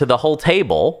X-1 to the whole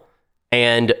table,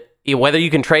 and whether you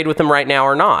can trade with them right now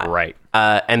or not. Right.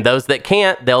 And those that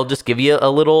can't, they'll just give you a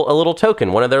little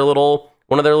token, one of their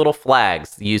little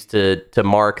flags used to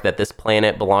mark that this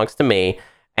planet belongs to me,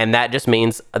 and that just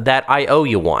means that I owe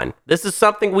you one. This is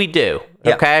something we do.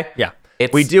 Yeah. Okay. Yeah.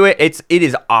 We do it. It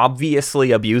is obviously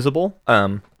abusable.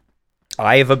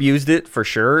 I have abused it for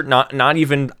sure. Not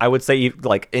even, I would say,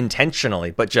 like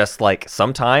intentionally, but just like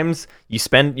sometimes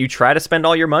you try to spend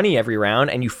all your money every round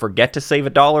and you forget to save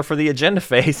 $1 for the agenda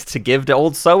phase to give to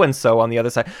old so-and-so on the other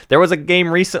side. There was a game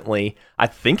recently, I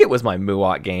think it was my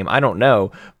Muat game, I don't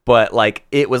know, but like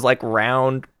it was like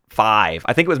round 5.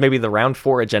 I think it was maybe the round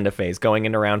 4 agenda phase going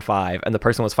into round 5, and the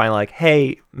person was finally like,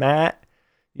 "Hey, Matt,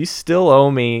 you still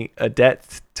owe me a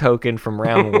debt token from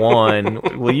round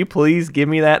 1. Will you please give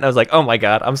me that?" And I was like, "Oh my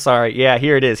God, I'm sorry. Yeah,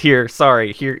 here it is. Here,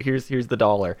 sorry. Here's the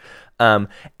 $1."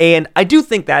 And I do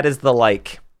think that is the,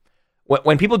 like,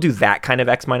 when people do that kind of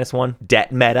X-1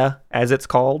 debt meta, as it's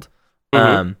called,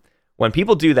 when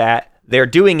people do that, they're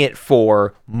doing it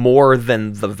for more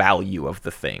than the value of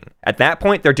the thing. At that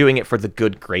point, they're doing it for the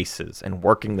good graces and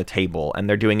working the table, and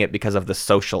they're doing it because of the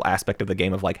social aspect of the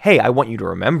game of like, hey, I want you to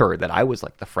remember that I was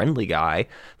like the friendly guy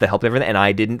that helped everything, and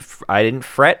I didn't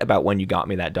fret about when you got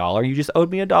me that $1. You just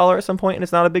owed me $1 at some point, and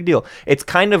it's not a big deal. It's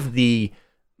kind of the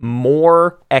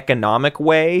more economic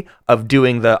way of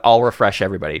doing the I'll refresh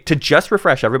everybody. To just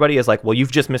refresh everybody is like, well,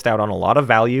 you've just missed out on a lot of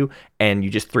value, and you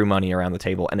just threw money around the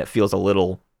table, and it feels a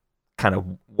little kind of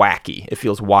wacky. It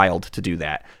feels wild to do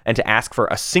that. And to ask for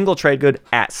a single trade good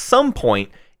at some point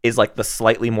is like the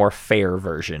slightly more fair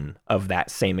version of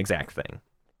that same exact thing.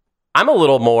 I'm a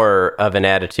little more of an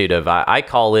attitude of I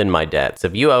call in my debts.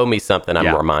 If you owe me something,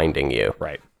 I'm reminding you.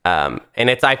 Right. And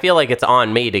I feel like it's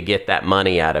on me to get that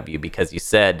money out of you because you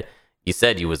said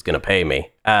you was going to pay me.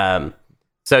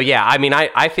 So yeah, I mean,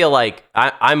 I feel like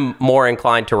I'm more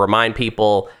inclined to remind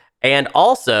people. And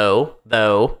also,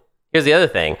 though, here's the other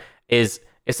thing. Is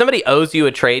if somebody owes you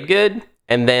a trade good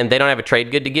and then they don't have a trade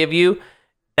good to give you,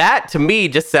 that to me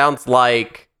just sounds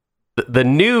like a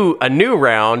new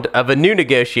round of a new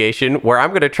negotiation where I'm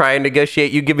going to try and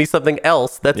negotiate you give me something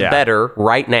else that's better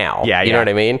right now. Yeah, you know what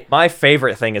I mean? My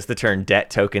favorite thing is to turn debt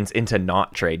tokens into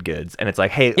not trade goods, and it's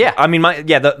like, hey, I mean,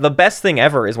 the best thing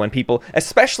ever is when people,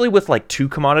 especially with like 2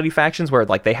 commodity factions where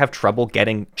like they have trouble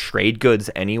getting trade goods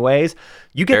anyways,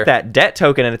 you get that debt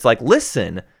token, and it's like,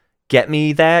 listen. Get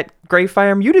me that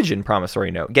Greyfire Mutagen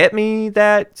promissory note. Get me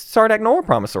that Sardak Nor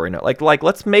promissory note. Like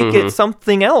let's make it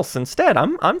something else instead.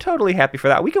 I'm totally happy for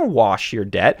that. We can wash your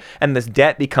debt, and this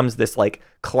debt becomes this like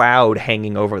cloud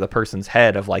hanging over the person's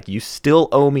head of like, you still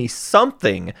owe me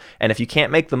something, and if you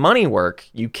can't make the money work,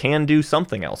 you can do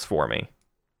something else for me.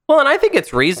 Well, and I think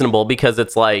it's reasonable because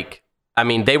it's like, I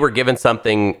mean, they were given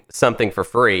something for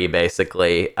free,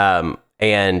 basically.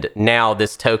 And now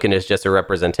this token is just a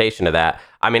representation of that.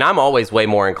 I mean, I'm always way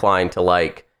more inclined to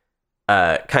like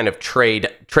kind of trade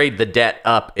the debt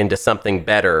up into something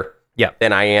better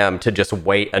than I am to just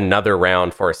wait another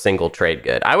round for a single trade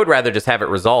good. I would rather just have it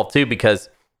resolved too, because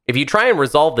if you try and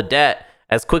resolve the debt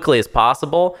as quickly as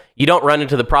possible, you don't run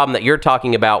into the problem that you're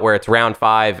talking about where it's round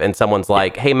 5 and someone's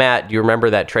like, hey, Matt, do you remember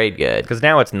that trade good? Because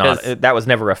now it's not, that was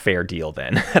never a fair deal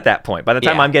then at that point. By the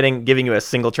time I'm giving you a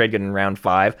single trade good in round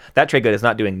 5, that trade good is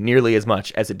not doing nearly as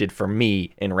much as it did for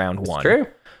me in round 1.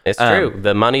 It's true.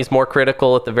 The money's more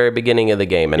critical at the very beginning of the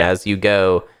game. And as you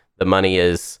go, the money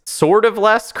is sort of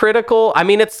less critical. I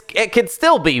mean, it can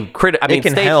still be critical. I mean,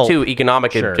 stage 2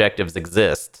 economic objectives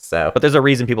exist. So, but there's a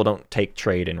reason people don't take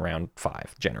trade in round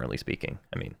 5, generally speaking.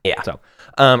 I mean, So,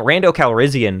 Rando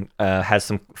Calrissian has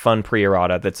some fun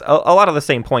pre-errata that's a lot of the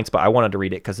same points, but I wanted to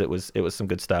read it because it was some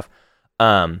good stuff.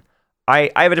 I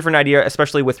have a different idea,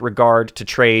 especially with regard to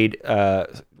trade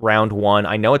round 1.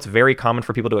 I know it's very common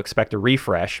for people to expect a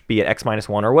refresh, be it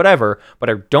X-1 or whatever, but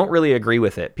I don't really agree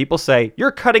with it. People say,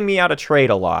 you're cutting me out of trade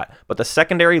a lot, but the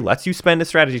secondary lets you spend a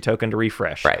strategy token to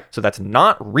refresh. Right. So that's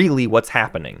not really what's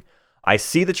happening. I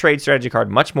see the trade strategy card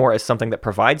much more as something that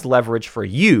provides leverage for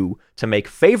you to make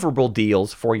favorable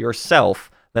deals for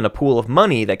yourself than a pool of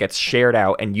money that gets shared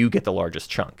out and you get the largest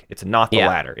chunk. It's not the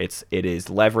latter. It is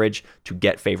leverage to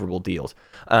get favorable deals.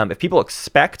 If people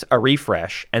expect a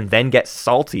refresh and then get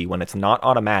salty when it's not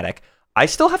automatic, I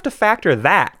still have to factor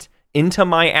that into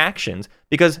my actions,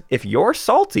 because if you're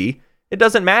salty, it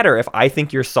doesn't matter if I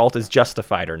think your salt is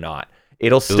justified or not.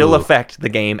 It'll still affect the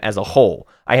game as a whole.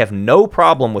 I have no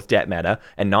problem with debt meta,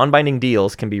 and non-binding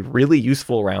deals can be really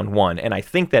useful round 1. And I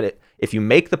think that if you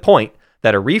make the point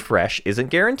that a refresh isn't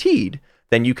guaranteed,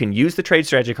 then you can use the trade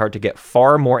strategy card to get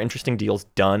far more interesting deals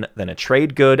done than a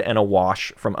trade good and a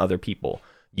wash from other people.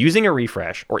 Using a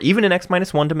refresh, or even an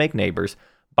X-1 to make neighbors,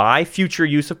 buy future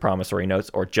use of promissory notes,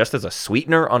 or just as a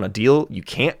sweetener on a deal you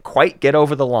can't quite get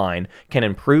over the line, can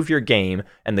improve your game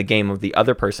and the game of the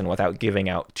other person without giving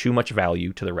out too much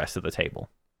value to the rest of the table.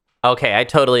 Okay, I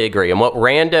totally agree. And what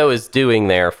Rando is doing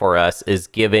there for us is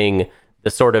giving the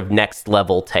sort of next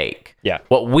level take. Yeah.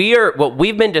 What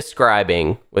we've been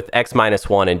describing with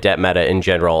X-1 and debt meta in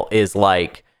general is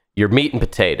like your meat and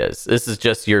potatoes. This is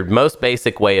just your most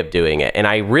basic way of doing it. And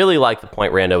I really like the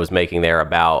point Rando was making there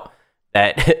about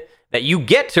that that you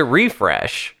get to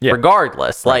refresh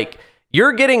regardless. Right. Like,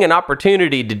 you're getting an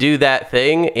opportunity to do that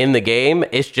thing in the game.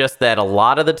 It's just that a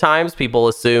lot of the times people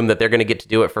assume that they're going to get to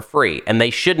do it for free, and they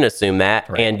shouldn't assume that,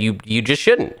 and you just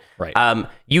shouldn't. Right.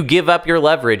 You give up your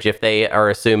leverage if they are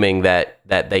assuming that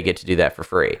they get to do that for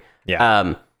free.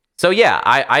 Yeah. So yeah,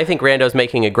 I think Rando's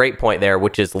making a great point there,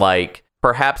 which is like,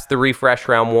 perhaps the refresh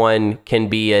round 1 can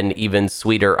be an even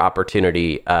sweeter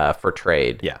opportunity for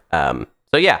trade. Yeah.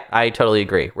 So yeah, I totally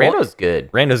agree. Rando's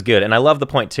good. Rando's good, and I love the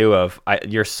point too of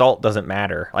your salt doesn't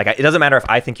matter. Like, it doesn't matter if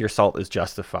I think your salt is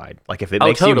justified. Like, if it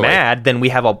makes you mad, then we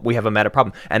have a meta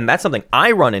problem, and that's something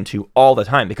I run into all the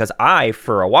time because I,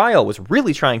 for a while, was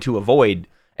really trying to avoid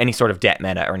any sort of debt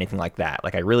meta or anything like that.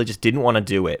 Like, I really just didn't want to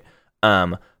do it.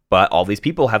 But all these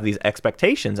people have these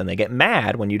expectations, and they get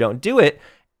mad when you don't do it,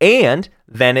 and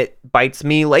then it bites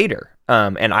me later.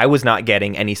 And I was not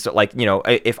getting any,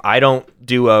 if I don't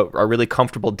do a really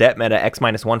comfortable debt meta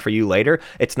X-1 for you later,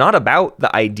 it's not about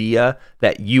the idea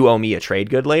that you owe me a trade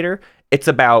good later. It's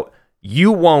about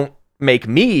you won't make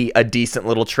me a decent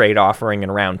little trade offering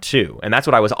in round 2. And that's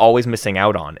what I was always missing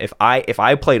out on. If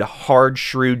I played a hard,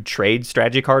 shrewd trade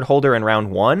strategy card holder in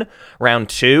round 1, round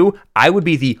 2, I would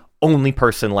be the only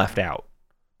person left out,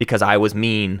 because I was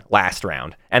mean last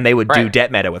round, and they would do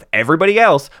debt meta with everybody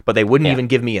else, but they wouldn't even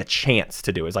give me a chance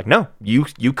to do it. It's like, no, you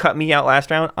cut me out last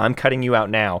round, I'm cutting you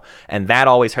out now. And that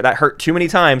always hurt. That hurt too many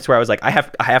times where I was like, I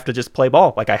have to just play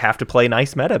ball. Like, I have to play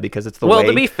nice meta because it's the way. Well,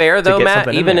 to be fair though,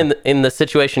 Matt, even in the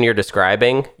situation you're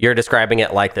describing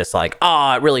it like this, like,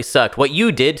 oh, it really sucked. What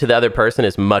you did to the other person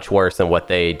is much worse than what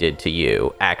they did to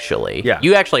you, actually. Yeah.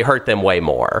 You actually hurt them way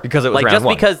more. Because it was like, round just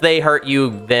 1. because they hurt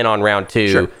you then on round 2.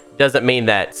 Sure. Doesn't mean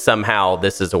that somehow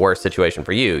this is a worse situation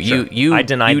for you. Sure. I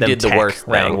denied them did the worst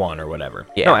round thing. 1 or whatever.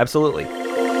 Yeah. No, absolutely.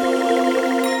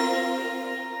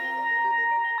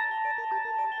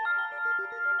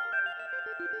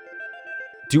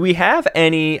 Do we have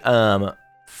any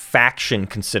faction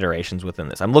considerations within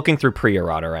this? I'm looking through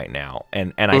pre-errata right now,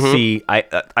 and I see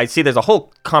there's a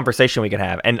whole conversation we could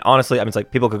have. And honestly, I mean, it's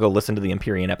like people could go listen to the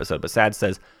Empyrean episode, but Sad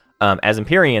says, as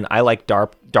Empyrean, I like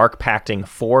dark pacting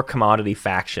 4 commodity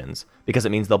factions because it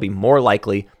means they'll be more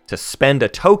likely to spend a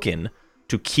token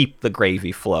to keep the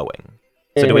gravy flowing.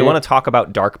 So do we want to talk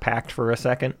about Dark Pact for a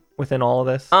second within all of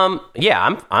this?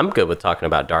 Yeah, I'm good with talking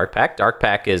about Dark Pact. Dark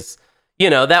Pact is,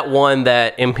 that one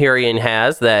that Empyrean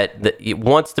has that it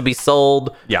wants to be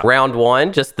sold round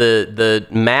 1. Just the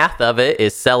math of it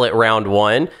is sell it round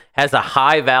 1, has a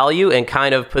high value and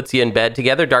kind of puts you in bed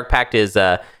together. Dark Pact is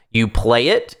you play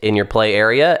it in your play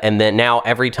area, and then now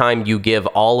every time you give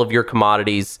all of your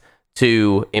commodities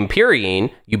to Empyrean,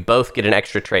 you both get an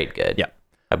extra trade good. Yeah.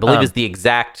 I believe is the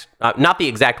exact, not the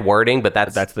exact wording, but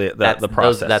that's the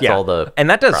process. That's all the and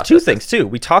that does processes. 2 things too.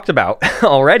 We've talked about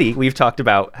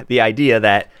the idea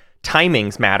that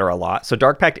timings matter a lot. So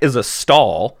Dark Pact is a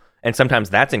stall, and sometimes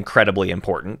that's incredibly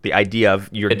important. The idea of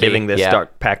you're giving this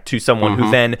Dark Pact to someone who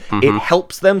then it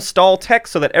helps them stall tech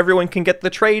so that everyone can get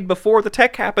the trade before the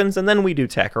tech happens, and then we do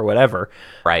tech or whatever.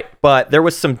 Right. But there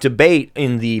was some debate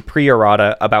in the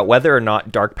pre-errata about whether or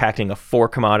not Dark Pacting a 4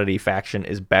 commodity faction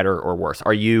is better or worse.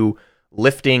 Are you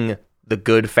lifting the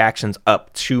good factions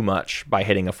up too much by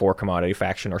hitting a 4 commodity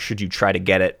faction, or should you try to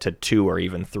get it to 2 or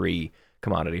even 3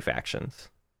 commodity factions?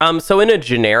 So in a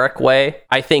generic way,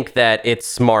 I think that it's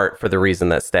smart for the reason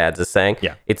that Stads is saying.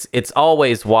 Yeah. It's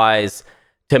always wise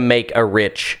to make a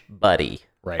rich buddy.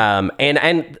 Right.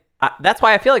 And that's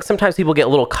why I feel like sometimes people get a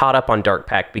little caught up on Dark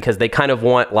Pact because they kind of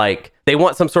want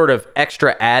some sort of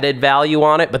extra added value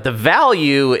on it. But the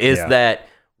value is that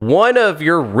one of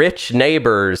your rich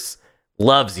neighbors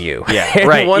loves you. Yeah.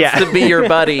 And wants to be your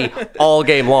buddy all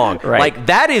game long. Right. Like,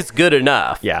 that is good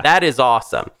enough. Yeah. That is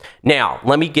awesome. Now,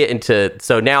 let me get into,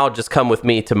 so now just come with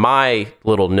me to my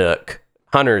little nook,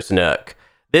 Hunter's Nook.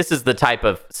 This is the type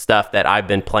of stuff that I've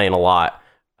been playing a lot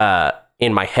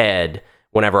in my head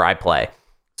whenever I play.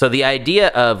 So the idea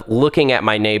of looking at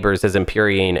my neighbors as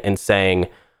Empyrean and saying,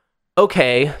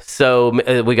 okay, so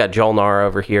we got Jolnar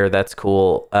over here. That's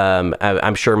cool.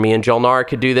 I'm sure me and Jolnar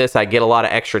could do this. I get a lot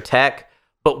of extra tech.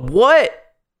 But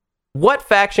what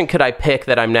faction could I pick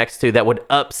that I'm next to that would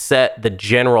upset the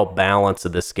general balance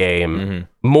of this game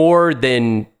more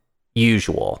than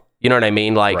usual? You know what I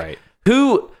mean? Like,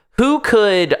 who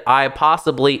could I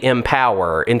possibly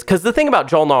empower? Because the thing about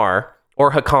Jolnar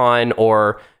or Hakan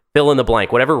or fill in the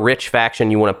blank, whatever rich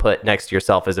faction you want to put next to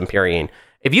yourself as Empyrean,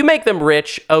 if you make them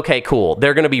rich, okay, cool.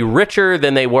 They're going to be richer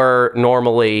than they were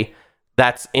normally.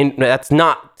 That's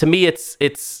not, to me,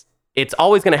 it's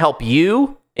always going to help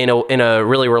you in a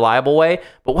really reliable way.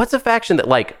 But what's a faction that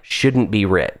like shouldn't be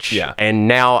rich? Yeah. And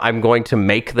now I'm going to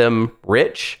make them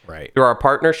rich through our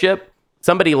partnership.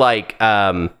 Somebody like,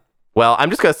 well, I'm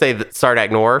just going to say that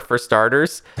Sardak Nor for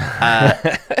starters.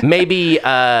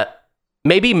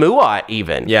 Maybe Muat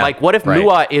even. Yeah. Like, what if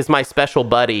Muat is my special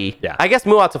buddy? Yeah. I guess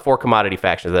Muat's a 4 commodity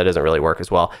faction, so that doesn't really work as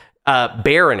well.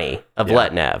 Barony of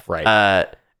Letnev.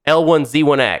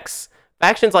 L1Z1X.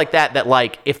 Factions like that,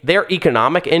 like, if their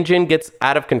economic engine gets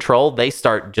out of control, they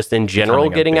start just in general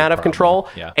getting out of control.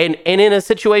 Yeah. And in a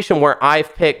situation where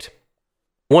I've picked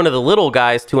one of the little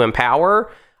guys to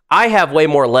empower, I have way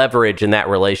more leverage in that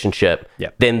relationship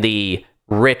than the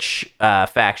rich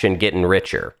faction getting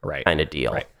richer kind of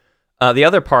deal. Right. The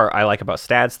other part I like about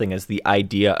Stad's thing is the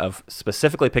idea of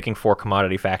specifically picking 4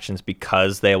 commodity factions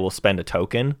because they will spend a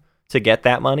token to get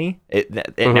that money.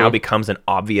 It now becomes an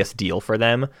obvious deal for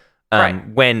them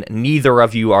when neither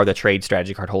of you are the trade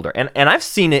strategy card holder. And I've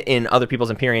seen it in other people's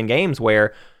Empyrean games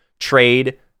where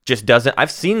trade just doesn't...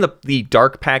 I've seen the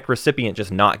Dark Pact recipient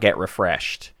just not get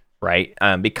refreshed, right?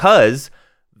 Because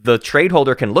the trade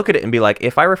holder can look at it and be like,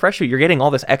 if I refresh you, you're getting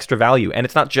all this extra value. And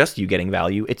it's not just you getting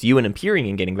value, it's you and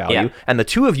Empyrean getting value. Yeah. And the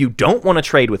two of you don't want to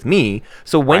trade with me.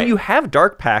 So when you have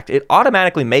Dark Pact, it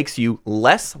automatically makes you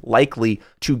less likely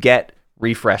to get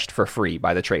refreshed for free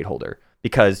by the trade holder.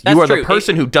 Because you are the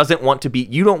person who doesn't want to be,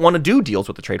 you don't want to do deals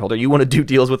with the trade holder. You want to do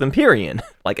deals with Empyrean,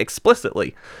 like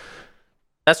explicitly.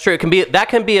 That's true. That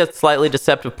can be a slightly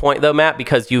deceptive point, though, Matt,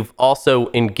 because you've also,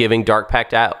 in giving Dark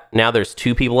Pact out, now there's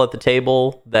 2 people at the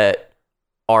table that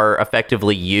are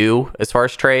effectively you as far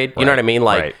as trade. You know what I mean?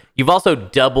 Like, you've also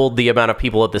doubled the amount of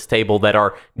people at this table that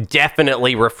are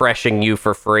definitely refreshing you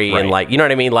for free. And like, you know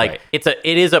what I mean? Like, it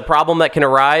is a problem that can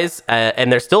arise,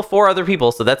 and there's still 4 other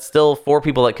people, so that's still 4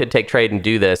 people that could take trade and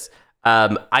do this.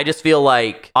 I just feel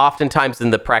like oftentimes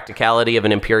in the practicality of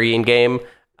an Empyrean game,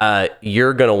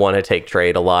 you're going to want to take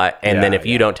trade a lot. And then if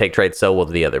you don't take trade, so will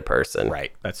the other person.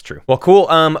 Right. That's true. Well, cool.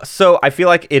 So I feel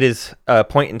like it is a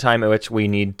point in time at which we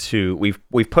need to,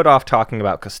 we've put off talking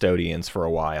about custodians for a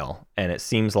while. And it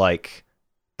seems like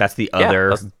that's the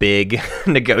other big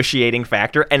negotiating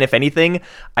factor. And if anything,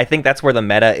 I think that's where the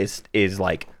meta is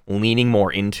like leaning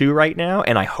more into right now.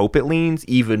 And I hope it leans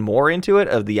even more into it,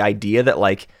 of the idea that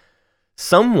like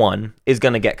someone is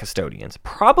going to get custodians.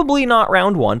 Probably not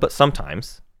round 1, but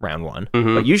sometimes round 1,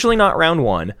 but usually not round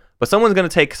 1. But someone's going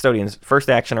to take custodians first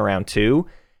action around 2,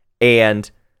 and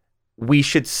we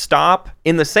should stop,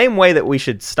 in the same way that we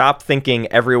should stop thinking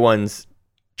everyone's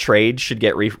trade should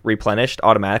get replenished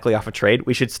automatically off a trade.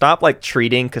 We should stop like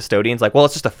treating custodians like, well,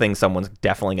 it's just a thing someone's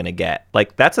definitely going to get.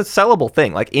 Like, that's a sellable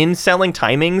thing. Like, in selling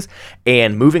timings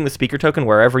and moving the speaker token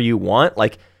wherever you want,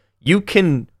 like, you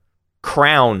can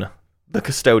crown the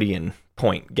custodian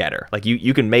point getter. Like,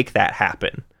 you can make that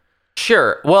happen.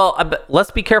 Sure. Well,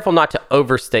 let's be careful not to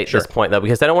overstate this point, though,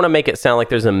 because I don't want to make it sound like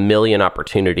there's a million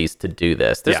opportunities to do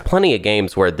this. There's plenty of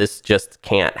games where this just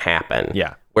can't happen.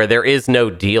 Yeah. Where there is no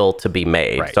deal to be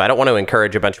made. Right. So I don't want to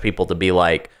encourage a bunch of people to be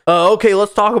like, oh, okay,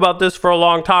 let's talk about this for a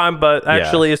long time, but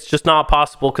actually it's just not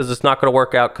possible because it's not going to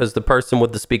work out because the person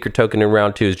with the speaker token in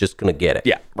round 2 is just going to get it.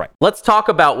 Yeah, right. Let's talk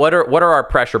about what are our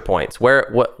pressure points?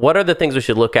 What are the things we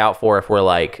should look out for if we're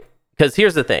like, because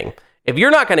here's the thing. If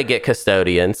you're not going to get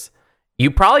custodians, you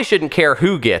probably shouldn't care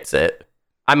who gets it.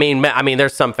 I mean,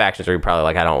 there's some factions where you're probably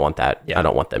like, I don't want that. Yeah. I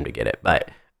don't want them to get it. But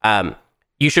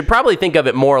you should probably think of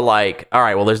it more like, all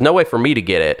right, well, there's no way for me to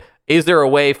get it. Is there a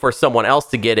way for someone else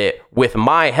to get it with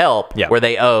my help where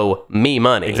they owe me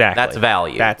money? Exactly. That's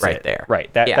value. That's right there.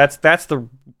 Right. That's the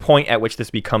point at which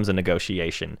this becomes a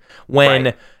negotiation.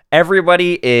 When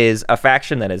everybody is a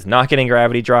faction that is not getting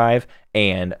Gravity Drive,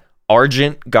 and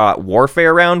Argent got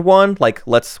Warfare round 1, like,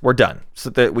 we're done. So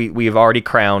that we've already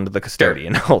crowned the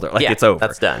custodian holder. Like, it's over.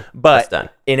 That's done. But that's done.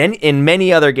 In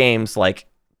many other games, like,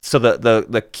 so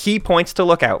the key points to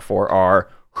look out for are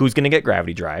who's going to get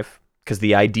Gravity Drive, because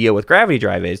the idea with Gravity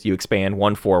Drive is you expand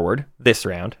 1 forward this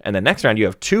round, and then next round you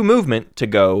have 2 movement to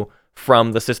go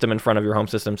from the system in front of your home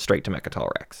system straight to Mechatol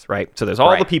Rex, right? So there's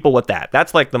all the people with that.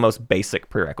 That's like the most basic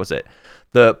prerequisite.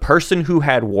 The person who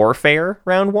had Warfare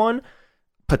round 1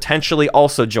 potentially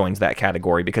also joins that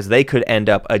category because they could end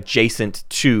up adjacent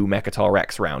to Mechatol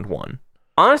Rex round 1.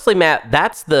 Honestly, Matt,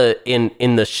 that's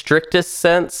in the strictest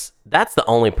sense, that's the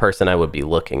only person I would be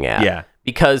looking at. Yeah.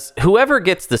 Because whoever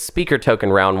gets the speaker token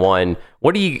round 1,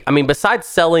 besides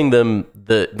selling them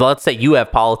let's say you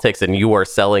have politics and you are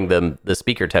selling them the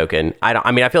speaker token, I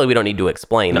feel like we don't need to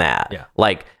explain that. Yeah.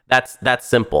 Like that's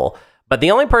simple. But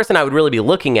the only person I would really be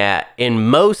looking at in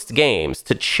most games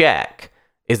to check,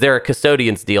 is there a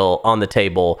custodians deal on the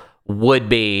table, would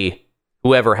be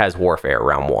whoever has Warfare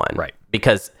round 1. Right.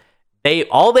 Because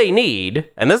all they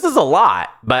need, and this is a lot,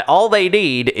 but all they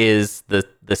need is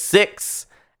the 6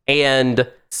 and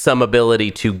some ability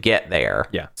to get there.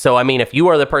 Yeah. So, if you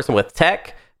are the person with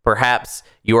tech, perhaps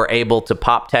you are able to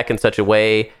pop tech in such a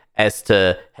way as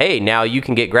to, hey, now you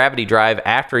can get Gravity Drive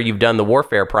after you've done the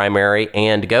Warfare primary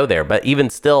and go there. But even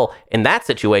still, in that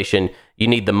situation, you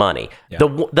need the money. Yeah.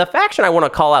 The faction I want to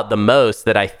call out the most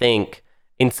that I think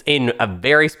in a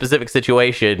very specific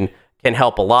situation can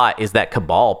help a lot is that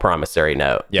Cabal promissory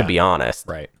note, to be honest.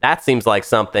 Right. That seems like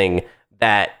something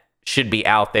that should be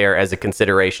out there as a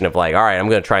consideration of like, all right, I'm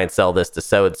going to try and sell this to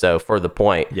so-and-so for the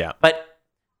point. Yeah. But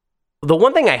the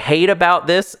one thing I hate about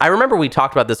this, I remember we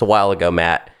talked about this a while ago,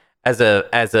 Matt, as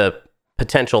a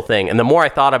potential thing. And the more I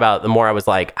thought about it, the more I was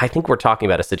like, I think we're talking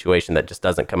about a situation that just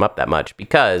doesn't come up that much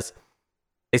because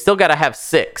they still got to have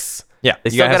 6. Yeah.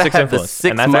 They still got to have the 6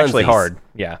 and that's actually hard.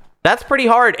 Yeah. That's pretty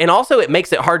hard. And also it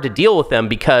makes it hard to deal with them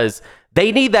because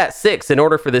they need that 6 in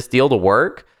order for this deal to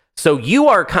work. So you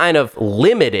are kind of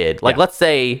limited. Like, let's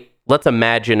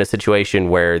imagine a situation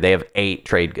where they have 8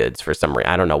 trade goods for some reason.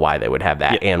 I don't know why they would have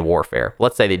that and Warfare.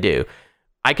 Let's say they do.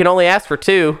 I can only ask for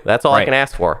 2. That's all I can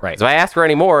ask for. Right. So if I ask for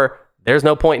any more, there's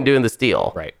no point in doing this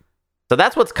deal. Right. So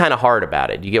that's what's kind of hard about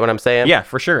it. You get what I'm saying? Yeah,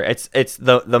 for sure. It's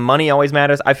the money always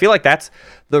matters. I feel like that's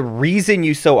the reason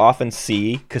you so often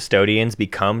see custodians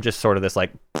become just sort of this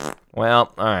like,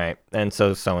 well, all right, and so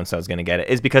and so is going to get it,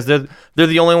 is because they're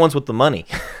the only ones with the money,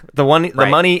 the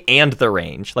money and the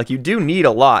range. Like you do need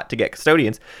a lot to get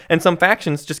custodians, and some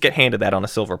factions just get handed that on a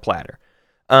silver platter.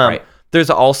 There's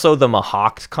also the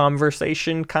Mahokt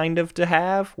conversation kind of to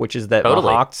have, which is that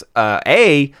Mahokt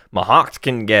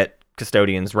can get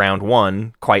custodians round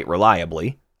 1 quite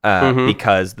reliably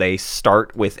because they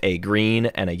start with a green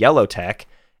and a yellow tech,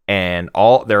 and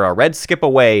they're a red skip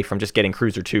away from just getting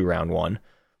Cruiser 2 round 1.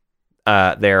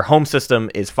 Their home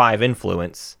system is 5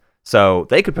 influence, so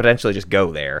they could potentially just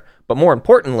go there. But more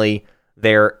importantly,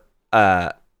 their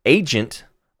agent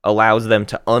allows them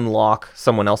to unlock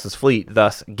someone else's fleet,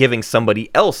 thus giving somebody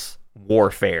else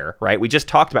Warfare, right? We just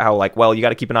talked about how, like, well, you got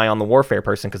to keep an eye on the Warfare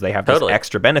person because they have this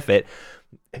extra benefit.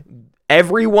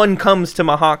 Everyone comes to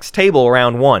Mahokt's table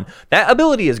round 1. That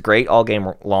ability is great all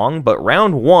game long, but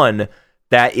round 1,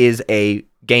 that is a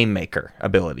game maker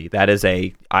ability. That is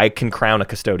I can crown a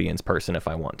custodians person if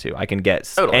I want to. I can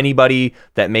get anybody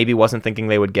that maybe wasn't thinking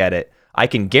they would get it. I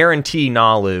can guarantee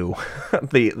Naalu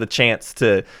the chance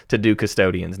to do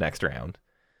custodians next round.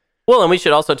 Well, and we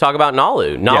should also talk about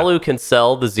Naalu. Naalu can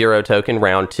sell the 0 token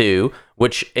round 2,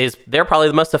 which is, they're probably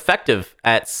the most effective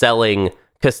at selling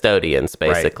custodians,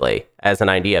 basically, as an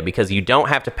idea, because you don't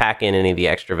have to pack in any of the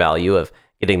extra value of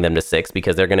getting them to 6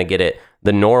 because they're going to get it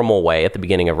the normal way at the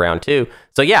beginning of round 2.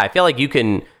 So yeah, I feel like you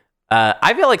can...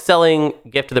 I feel like selling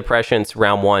Gift of the Prescience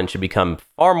round 1 should become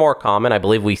far more common. I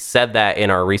believe we said that in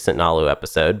our recent Naalu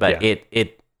episode, but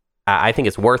I think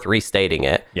it's worth restating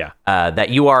it. Yeah. That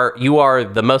you are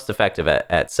the most effective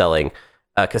at selling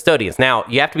custodians. Now,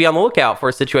 you have to be on the lookout for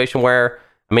a situation where,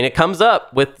 it comes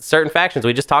up with certain factions.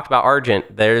 We just talked about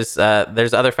Argent. There's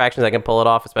other factions that can pull it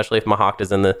off, especially if Mahokt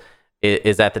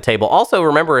is at the table. Also,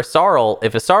 remember, if Sarl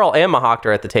and Mahokt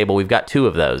are at the table, we've got 2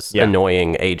 of those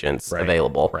annoying agents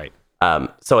available. Right.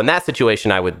 So in that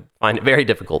situation, I would find it very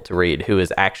difficult to read who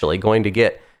is actually going to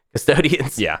get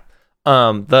custodians. Yeah.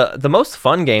 The most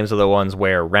fun games are the ones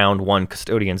where round 1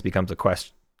 custodians becomes a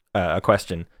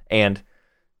question, and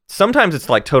sometimes it's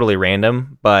like totally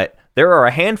random, but there are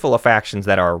a handful of factions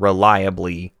that are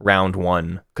reliably round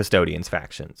 1 custodians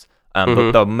factions.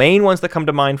 The main ones that come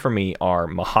to mind for me are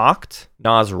Mahokt,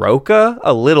 Nazroka,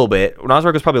 a little bit.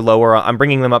 Nazroka's probably lower. I'm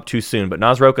bringing them up too soon, but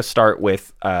Nazroka start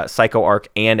with Psycho Arc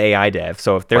and AI Dev.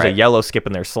 So if there's a yellow skip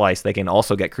in their slice, they can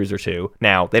also get Cruiser 2.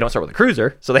 Now, they don't start with a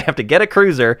Cruiser, so they have to get a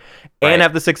Cruiser and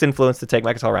have the 6 influence to take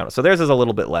Mechatol around. So theirs is a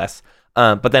little bit less.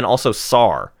 But then also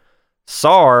SAR.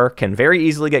 SAR can very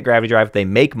easily get Gravity Drive. They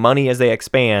make money as they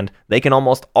expand. They can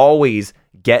almost always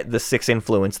get the 6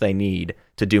 influence they need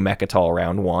to do Mechatol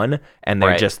round 1, and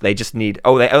they just need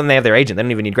they have their agent. They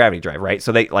don't even need Gravity Drive, right?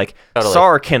 So they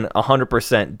Sar can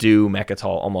 100% do Mechatol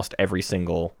almost every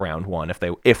single round 1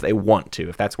 if they want to,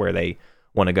 if that's where they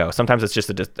want to go. Sometimes it's just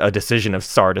a decision of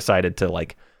Sar decided to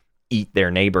like eat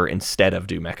their neighbor instead of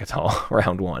do Mechatol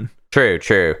round 1. True.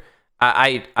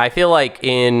 I feel like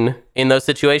in those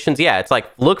situations, it's like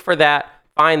look for that,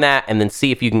 find that, and then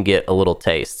see if you can get a little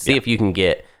taste. See if you can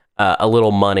get a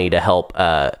little money to help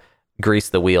grease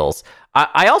the wheels.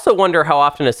 I also wonder how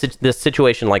often this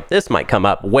situation like this might come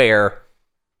up, where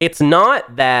it's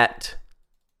not that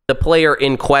the player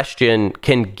in question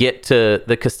can get to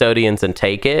the custodians and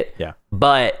take it,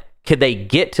 but could they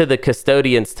get to the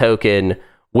custodians token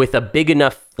with a big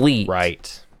enough fleet,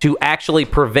 right, to actually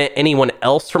prevent anyone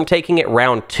else from taking it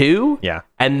round 2,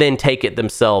 and then take it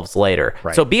themselves later.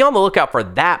 Right. So be on the lookout for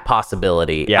that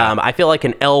possibility. Yeah. I feel like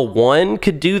an L1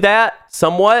 could do that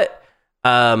somewhat.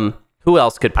 Who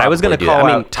else could probably do that? I was going to call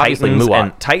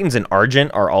out Titans and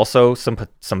Argent are also some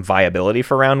viability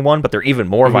for round 1, but they're even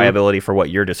more viability for what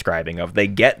you're describing of. They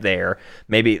get there,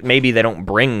 maybe they don't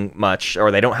bring much, or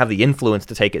they don't have the influence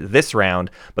to take it this round,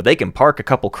 but they can park a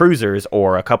couple cruisers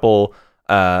or a couple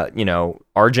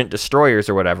Argent destroyers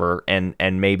or whatever, and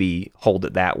maybe hold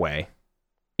it that way.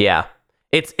 Yeah,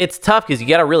 it's tough because you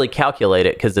got to really calculate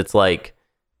it, because it's like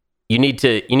you need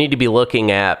to be looking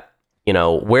at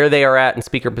where they are at in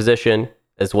speaker position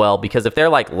as well, because if they're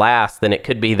like last, then it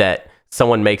could be that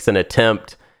someone makes an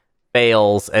attempt,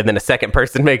 fails, and then a second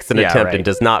person makes an attempt and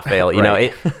does not fail.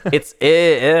 It's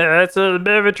a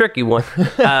bit of a tricky one.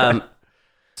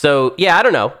 So I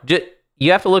don't know.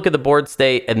 You have to look at the board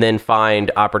state and then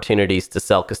find opportunities to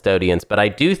sell custodians. But I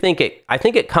think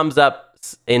it comes up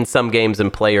in some games,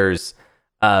 and players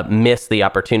miss the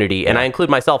opportunity. And I include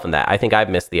myself in that. I think I've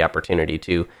missed the opportunity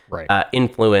to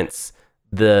influence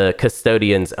the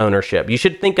custodian's ownership. You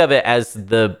should think of it as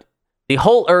the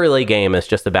whole early game is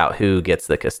just about who gets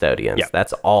the custodians. Yeah.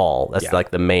 That's all. That's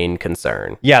like the main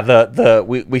concern. Yeah,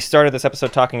 we started this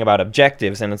episode talking about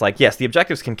objectives, and it's like, yes, the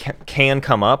objectives can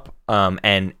come up,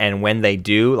 and when they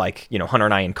do, like, Hunter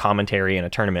and I in commentary in a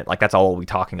tournament, like that's all we'll be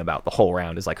talking about the whole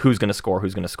round is like who's going to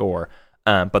score.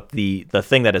 But the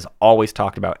thing that is always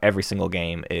talked about every single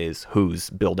game is who's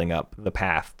building up the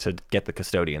path to get the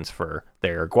custodians for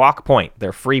their guac point,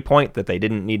 their free point that they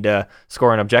didn't need to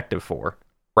score an objective for.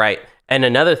 Right. And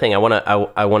another thing I want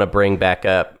to bring back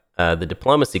up, the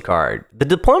diplomacy card. The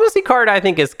diplomacy card, I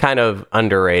think, is kind of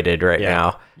underrated right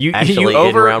now. You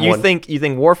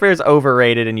think warfare is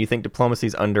overrated, and you think diplomacy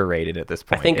is underrated at this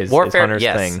point. I think warfare,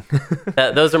 thing.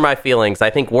 Those are my feelings. I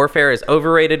think warfare is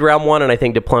overrated round 1, and I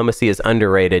think diplomacy is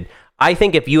underrated. I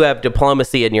think if you have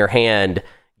diplomacy in your hand,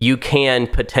 you can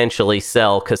potentially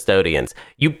sell custodians.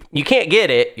 You can't get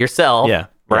it yourself,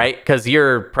 right? Because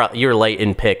you're late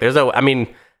in pick. I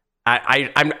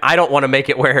don't want to make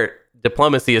it where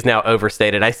diplomacy is now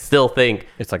overstated. I still think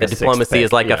it's like diplomacy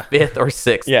is like a 5th or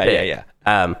 6th pick.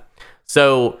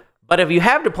 But if you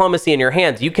have diplomacy in your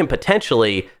hands, you can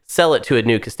potentially sell it to a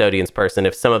new custodians person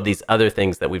if some of these other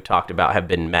things that we've talked about have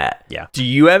been met. Yeah. Do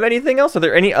you have anything else? Are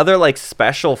there any other like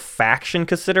special faction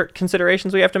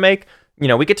considerations we have to make?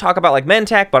 We could talk about like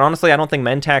Mentak, but honestly, I don't think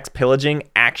Mentak's pillaging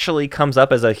actually comes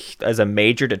up as a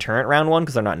major deterrent round 1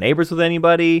 because they're not neighbors with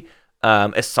anybody.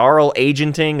 Isarl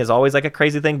agenting is always like a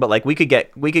crazy thing, but like we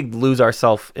could lose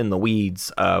ourselves in the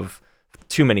weeds of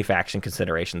too many faction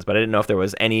considerations. But I didn't know if there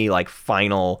was any like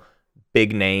final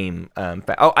big name. I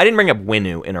didn't bring up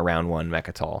Winnu in a round 1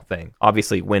 Mechatol thing.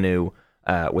 Obviously, Winnu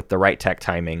with the right tech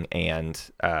timing and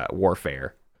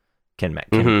warfare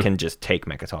can just take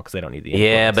Mechatol because they don't need the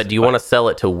influence. Yeah, but do you want to sell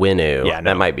it to Winnu? Yeah,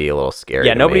 that might be a little scary.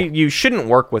 Yeah, you shouldn't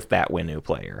work with that Winnu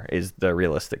player is the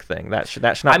realistic thing. That should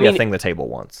not be a thing the table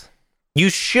wants. You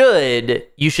should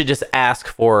just ask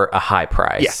for a high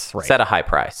price. Yes, right. Set a high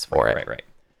price for it. Right.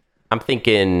 I'm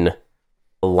thinking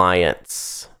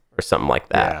Alliance or something like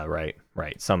that. Yeah,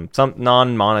 right. Some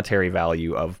non-monetary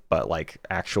value but like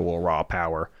actual raw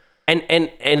power.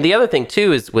 And the other thing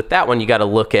too is with that one you got to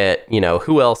look at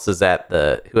who else is at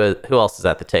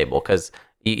the table, because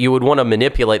you would want to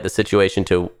manipulate the situation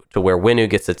to where Winnu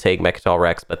gets to take Mechatol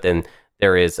Rex, but then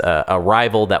there is a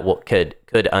rival that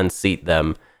could unseat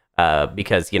them.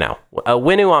 Because a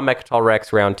Winnu on Mechatol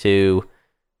Rex round 2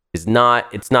 is not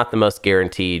the most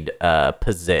guaranteed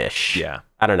position. Yeah,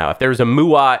 I don't know if there's a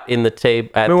Muat in the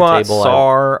table.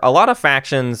 Sar, a lot of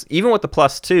factions, even with the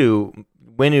 +2,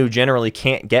 Winnu generally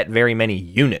can't get very many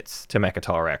units to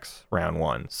Mechatol Rex round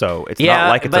 1, so it's not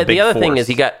like it's a big force. But the other thing is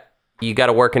you got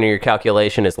to work into your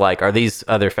calculation is like, are these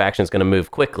other factions going to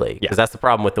move quickly? Because that's the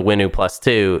problem with the Winnu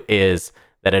 +2 is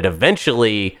that it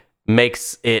eventually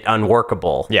makes it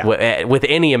unworkable with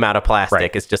any amount of plastic.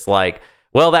 Right. It's just like,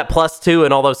 well, that +2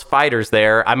 and all those fighters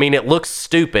there, I mean, it looks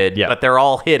stupid, but they're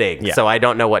all hitting, so I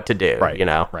don't know what to do, you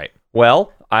know? Right.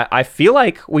 Well, I feel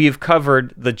like we've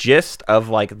covered the gist of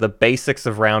like the basics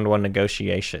of round one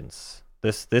negotiations.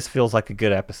 This feels like a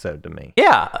good episode to me.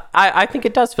 Yeah, I think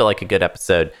it does feel like a good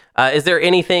episode. Is there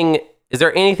anything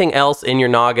else in your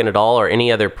noggin at all, or any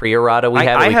other pre-errata we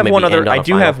have? I have one other. I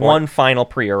do have point? one final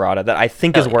pre-errata that I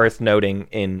think is worth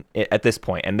noting at this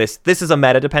point, and this is a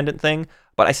meta-dependent thing,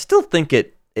 but I still think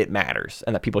it matters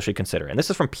and that people should consider. And this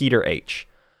is from Peter H.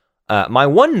 My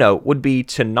one note would be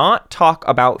to not talk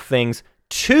about things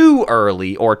too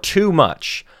early or too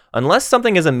much. Unless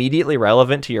something is immediately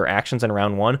relevant to your actions in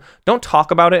round one, don't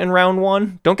talk about it in round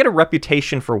one. Don't get a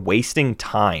reputation for wasting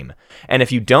time. And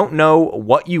if you don't know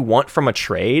what you want from a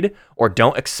trade, or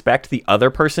don't expect the other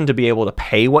person to be able to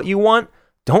pay what you want,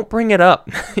 don't bring it up,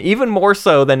 even more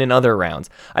so than in other rounds.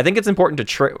 I think it's important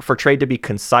for trade to be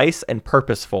concise and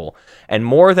purposeful. And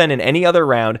more than in any other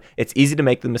round, it's easy to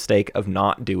make the mistake of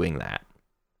not doing that.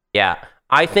 Yeah.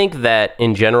 I think that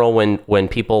in general, when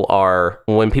people are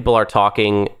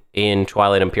talking in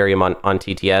Twilight Imperium on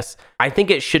TTS, I think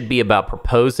it should be about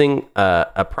proposing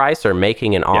a price or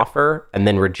making an offer and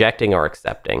then rejecting or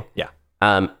accepting.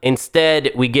 Yeah.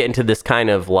 Instead, we get into this kind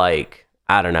of like,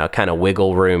 I don't know, kind of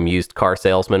wiggle room used car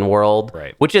salesman world,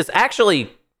 which is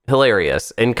actually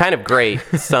hilarious and kind of great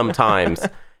sometimes.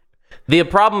 The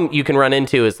problem you can run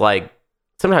into is like,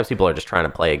 sometimes people are just trying to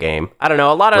play a game. I don't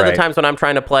know. A lot of the times when I'm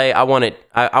trying to play, I want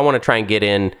to try and get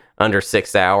in under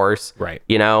 6 hours. Right.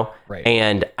 You know? Right.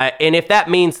 And if that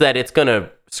means that it's going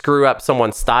to screw up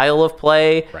someone's style of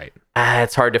play,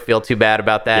 it's hard to feel too bad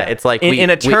about that. Yeah. It's like in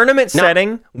a tournament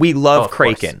setting, we love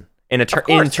Kraken. In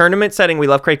tournament setting, we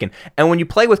love Kraken. And when you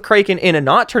play with Kraken in a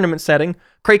not tournament setting,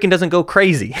 Kraken doesn't go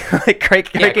crazy. Like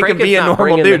Kraken can be a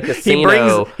normal dude.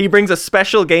 He brings a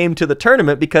special game to the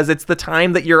tournament because it's the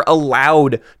time that you're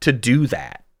allowed to do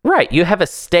that. Right. You have a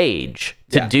stage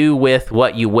to do with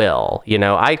what you will. You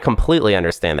know, I completely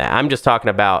understand that. I'm just talking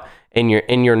about in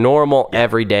your normal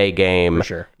everyday game. For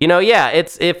sure. You know,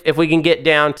 it's if we can get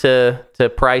down to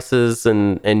prices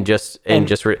and that's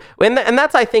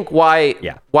I think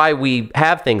why we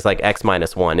have things like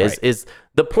X-1 is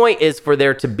the point is for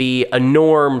there to be a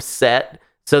norm set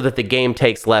so that the game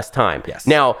takes less time. Yes.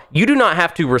 Now, you do not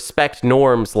have to respect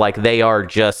norms like they are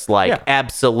just like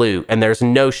absolute and there's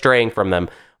no straying from them.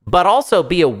 But also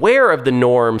be aware of the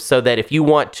norm so that if you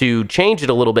want to change it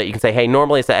a little bit, you can say, hey,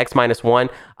 normally it's at X-1.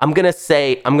 I'm going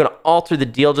to alter the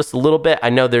deal just a little bit.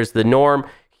 I know there's the norm.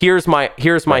 Here's my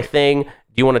thing. Do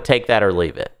you want to take that or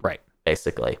leave it? Right.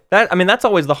 Basically. That's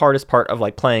always the hardest part of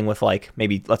like playing with like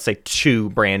maybe let's say 2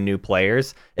 brand new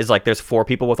players is like there's 4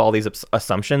 people with all these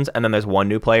assumptions and then there's one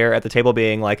new player at the table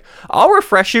being like, I'll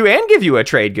refresh you and give you a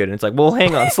trade good. And it's like, well,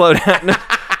 hang on, slow down.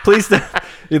 Please.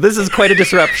 This is quite a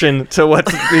disruption to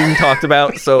what's being talked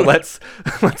about. So let's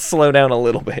slow down a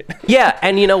little bit. Yeah.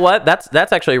 And you know what? That's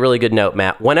actually a really good note,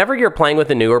 Matt. Whenever you're playing with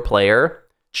a newer player,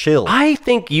 chill. I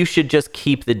think you should just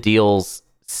keep the deals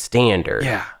standard.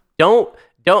 Yeah. Don't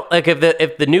like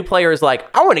if the new player is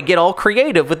like, I want to get all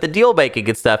creative with the deal making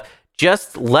and stuff,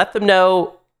 just let them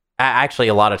know. Actually,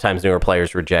 a lot of times newer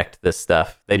players reject this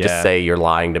stuff. They just say you're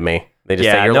lying to me. They just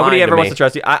say you're nobody lying ever to wants me. to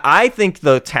trust you. I think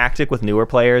the tactic with newer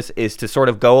players is to sort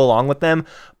of go along with them,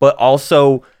 but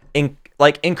also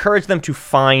encourage them to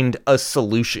find a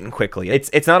solution quickly.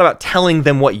 It's not about telling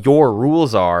them what your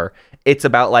rules are. It's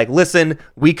about like, listen,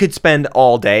 we could spend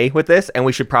all day with this and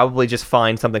we should probably just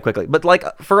find something quickly. But like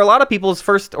for a lot of people's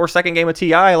first or second game of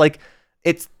TI, like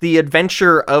it's the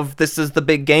adventure of this is the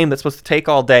big game that's supposed to take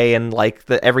all day and like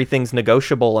everything's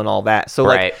negotiable and all that. So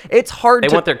like it's hard.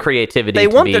 They want their creativity.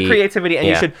 And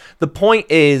you should. The point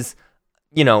is,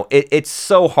 you know, it's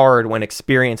so hard when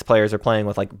experienced players are playing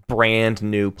with like brand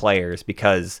new players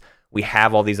because we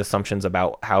have all these assumptions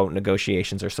about how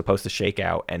negotiations are supposed to shake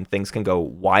out and things can go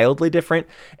wildly different.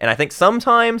 And I think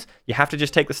sometimes you have to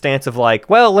just take the stance of like,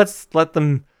 well, let's let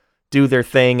them do their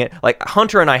thing. Like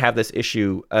Hunter and I have this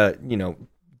issue,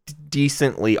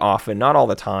 decently often, not all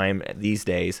the time these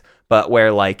days, but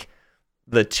where like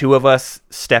the two of us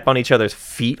step on each other's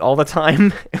feet all the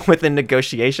time within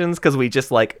negotiations because we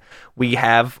just like we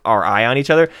have our eye on each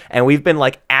other, and we've been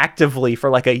like actively for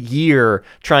like a year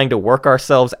trying to work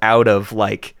ourselves out of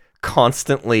like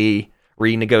constantly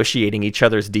renegotiating each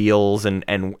other's deals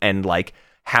and like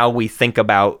how we think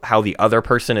about how the other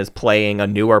person is playing a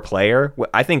newer player.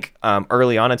 I think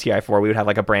early on in TI4, we would have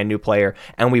like a brand new player,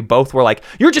 and we both were like,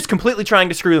 "You're just completely trying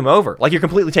to screw them over. Like you're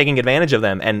completely taking advantage of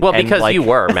them." And because like, you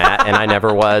were, Matt, and I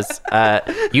never was.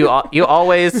 You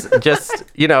always just,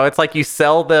 it's like you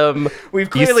sell them. We've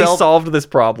clearly solved this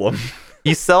problem.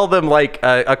 You sell them like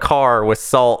a car with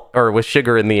salt or with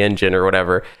sugar in the engine or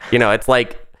whatever. It's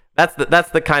like. That's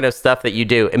the kind of stuff that you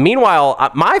do. And meanwhile,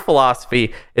 my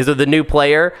philosophy is with the new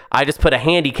player, I just put a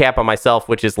handicap on myself,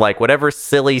 which is like whatever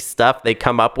silly stuff they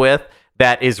come up with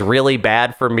that is really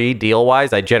bad for me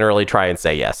deal-wise, I generally try and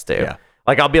say yes to. Yeah.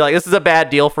 Like I'll be like, this is a bad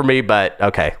deal for me, but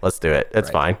okay, let's do it. It's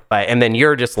fine. And then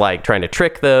you're just like trying to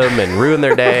trick them and ruin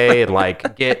their day and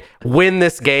like win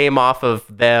this game off of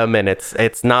them, and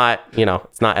it's not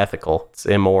it's not ethical. It's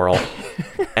immoral,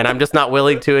 and I'm just not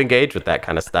willing to engage with that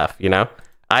kind of stuff.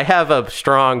 I have a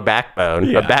strong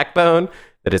backbone, a backbone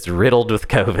that is riddled with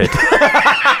COVID.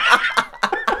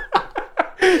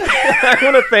 I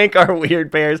want to thank our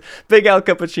weird bears, Big Al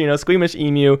Cappuccino, Squeamish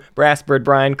Emu, Brassbird,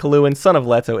 Brian, Kaluan, Son of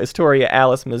Leto, Astoria,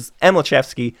 Alice, Ms.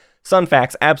 Emlachevsky,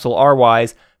 Sunfax, Absol,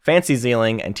 R-Wise, Fancy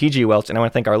Zealing, and TG Welch. And I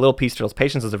want to thank our little peace turtles,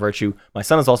 Patience is a Virtue. My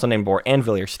son is also named Bor,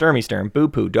 Anvillier, Sturmy Sturm, Boo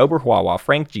Poo, Dober Huawa,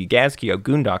 Frank G, Gazkio,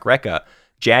 Goondok, Rekka,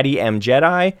 Jaddy M.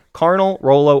 Jedi, Carnal,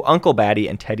 Rolo, Uncle Batty,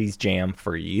 and Teddy's Jam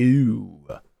for you.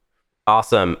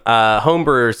 Awesome.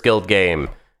 Homebrewers Guild game.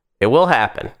 It will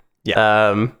happen.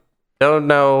 Yeah. Don't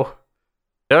know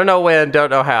when, don't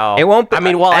know how. It won't be. I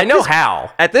mean, well, I know how.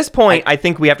 At this point, I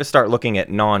think we have to start looking at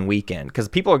non-weekend because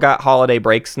people have got holiday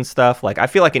breaks and stuff. Like, I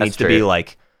feel like it needs to be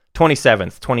like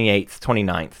 27th, 28th,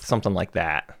 29th, something like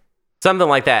that. Something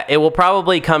like that. It will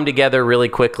probably come together really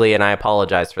quickly, and I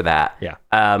apologize for that. Yeah.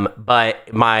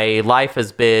 But my life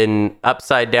has been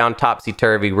upside down,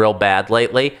 topsy-turvy real bad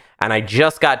lately, and I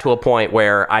just got to a point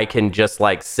where I can just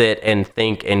like sit and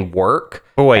think and work,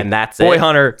 and that's it. Boy,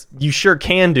 Hunter, you sure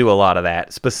can do a lot of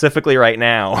that, specifically right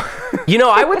now.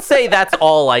 I would say that's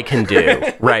all I can do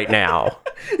right now.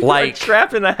 Like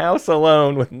trapped in a house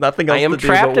alone with nothing else to do but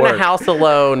work. I am trapped in a house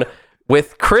alone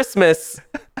with Christmas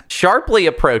sharply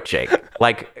approaching.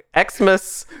 Like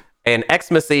Xmas and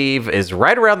Xmas Eve is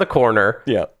right around the corner.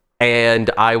 Yeah. And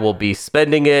I will be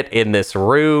spending it in this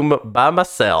room by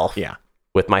myself. Yeah.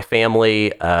 With my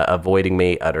family avoiding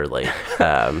me utterly.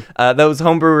 Those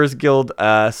Homebrewers Guild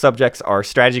subjects are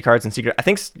strategy cards and secret. I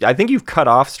think you've cut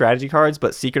off strategy cards,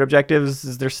 but secret objectives,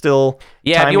 is there still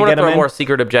Yeah, time if you want to throw in? more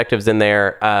secret objectives in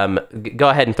there, go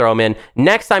ahead and throw them in.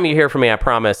 Next time you hear from me, I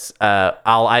promise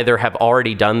I'll either have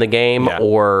already done the game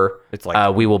or it's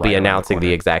like we will be announcing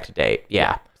the exact date.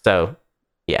 Yeah. So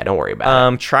yeah, don't worry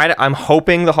about it. I'm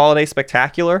hoping the Holiday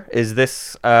Spectacular is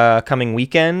this coming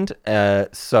weekend.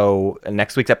 So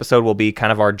next week's episode will be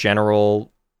kind of our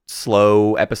general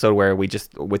slow episode where we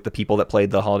just, with the people that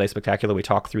played the Holiday Spectacular, we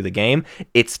talk through the game.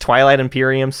 It's Twilight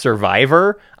Imperium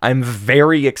Survivor. I'm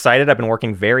very excited. I've been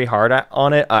working very hard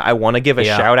on it. I want to give a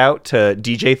shout out to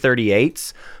DJ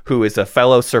 38s, who is a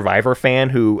fellow Survivor fan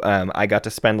who I got to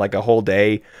spend like a whole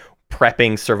day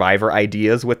prepping Survivor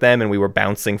ideas with them, and we were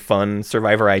bouncing fun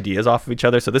Survivor ideas off of each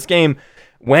other. So this game,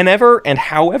 whenever and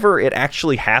however it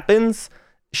actually happens,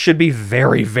 should be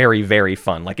very, very, very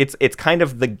fun. Like it's kind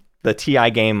of the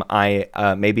TI game I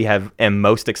maybe am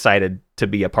most excited to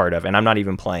be a part of, and I'm not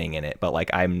even playing in it, but like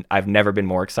I've never been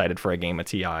more excited for a game of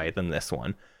TI than this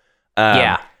one.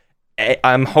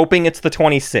 I'm hoping it's the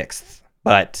 26th,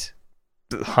 but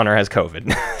Hunter has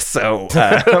COVID, so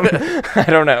I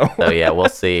don't know. So yeah, we'll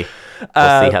see.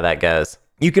 We'll see how that goes.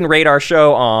 You can rate our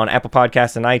show on Apple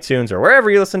Podcasts and iTunes or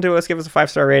wherever you listen to us. Give us a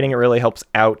 5-star rating. It really helps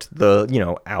out the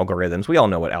algorithms. We all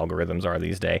know what algorithms are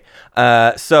these days.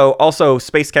 So also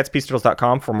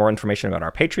spacecatspieceturtles.com for more information about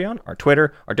our Patreon, our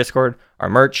Twitter, our Discord, our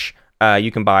merch.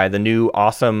 You can buy the new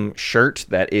awesome shirt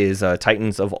that is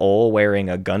Titans of Ol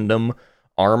wearing a Gundam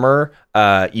armor.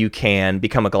 You can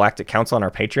become a Galactic Council on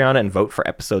our Patreon and vote for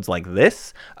episodes like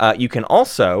this. You can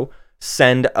also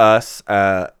send us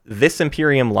This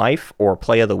Imperium Life or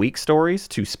Play of the Week stories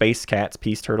to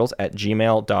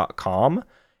spacecatspieceturtles@gmail.com.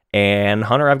 And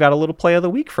Hunter, I've got a little Play of the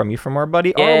Week from you from our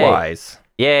buddy R-Wise.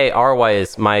 Yay,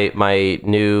 R-Wise, my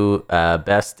new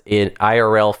best in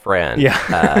IRL friend.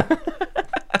 Yeah.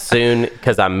 Soon,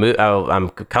 because I'm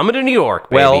coming to New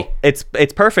York, baby. Well, it's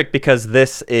perfect because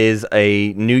this is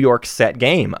a New York set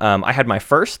game. I had my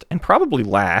first and probably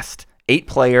last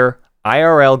 8-player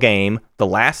IRL game, the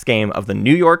last game of the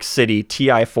New York City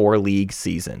TI4 League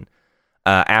season.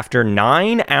 After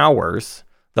 9 hours,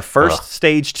 the first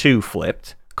stage 2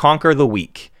 flipped, Conquer the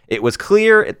Weak. It was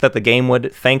clear that the game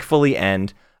would thankfully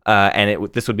end,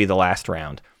 and this would be the last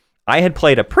round. I had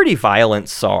played a pretty violent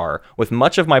SAR, with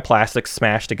much of my plastics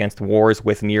smashed against wars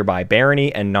with nearby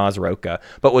Barony and Nosroka,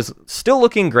 but was still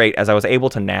looking great as I was able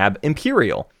to nab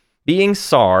Imperial. Being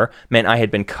SAR meant I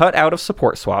had been cut out of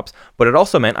support swaps, but it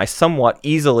also meant I somewhat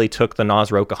easily took the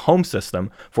Nosroka home system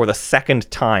for the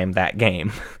second time that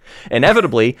game.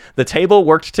 Inevitably, the table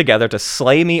worked together to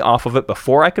slay me off of it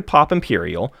before I could pop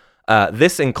Imperial.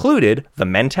 This included the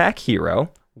Mentak Hero,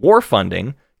 War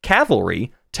Funding,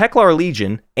 Cavalry, Teklar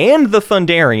Legion, and the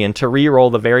Thunderian to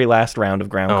re-roll the very last round of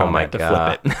ground combat to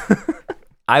flip it.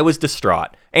 I was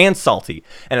distraught and salty,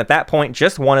 and at that point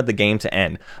just wanted the game to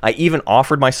end. I even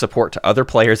offered my support to other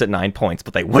players at 9 points,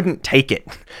 but they wouldn't take it.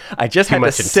 I just had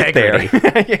to sit there.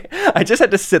 I just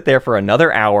had to sit there for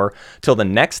another hour till the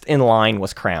next in line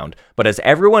was crowned. But as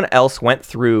everyone else went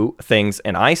through things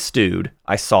and I stewed,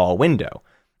 I saw a window.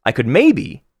 I could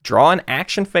maybe draw an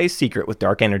action phase secret with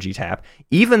Dark Energy Tap,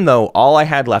 even though all I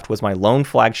had left was my lone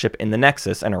flagship in the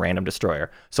Nexus and a random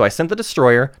destroyer. So I sent the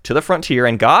destroyer to the frontier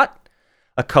and got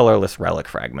a colorless relic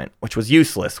fragment, which was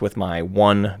useless with my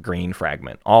 1 green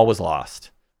fragment. All was lost.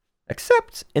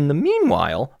 Except, in the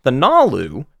meanwhile, the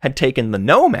Naalu had taken the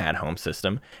Nomad home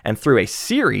system and through a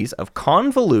series of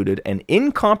convoluted and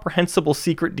incomprehensible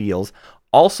secret deals,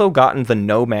 also gotten the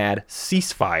Nomad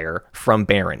ceasefire from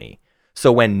Barony.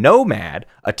 So when Nomad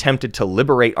attempted to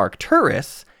liberate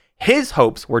Arcturus, his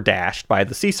hopes were dashed by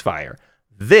the ceasefire.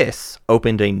 This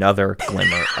opened another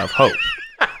glimmer of hope.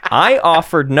 I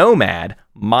offered Nomad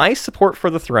my support for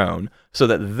the throne so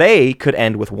that they could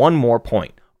end with 1 more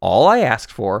point. All I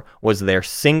asked for was their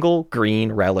single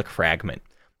green relic fragment.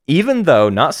 Even though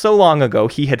not so long ago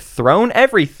he had thrown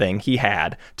everything he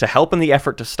had to help in the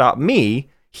effort to stop me,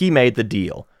 he made the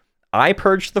deal. I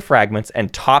purged the fragments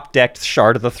and top-decked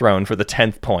Shard of the Throne for the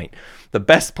 10th point. The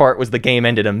best part was the game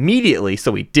ended immediately,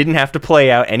 so we didn't have to play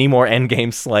out any more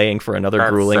endgame slaying for another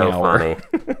grueling hour. Funny.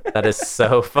 That is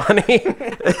so funny.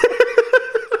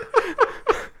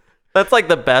 That's like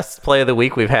the best play of the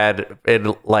week we've had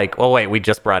in we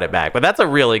just brought it back. But that's a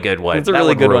really good one. It's a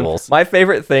really good one. My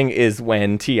favorite thing is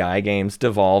when TI games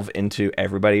devolve into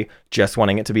everybody just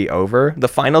wanting it to be over. The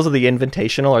finals of the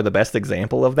Invitational are the best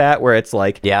example of that, where it's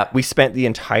like, we spent the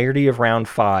entirety of round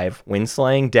 5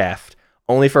 winslaying Deft,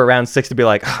 only for round 6 to be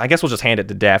like, I guess we'll just hand it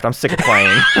to Deft. I'm sick of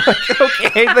playing.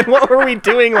 Okay, then what were we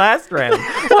doing last round?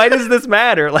 Why does this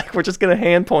matter? Like, we're just going to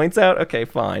hand points out? Okay,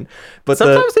 fine. But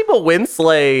sometimes people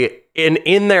winslay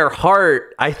in their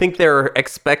heart, I think they're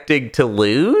expecting to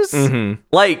lose. Mm-hmm.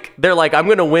 Like, they're like, I'm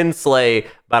going to winslay,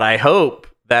 but I hope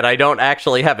that I don't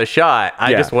actually have a shot.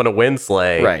 I just want to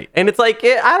winslay. Right. And it's like,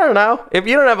 I don't know. If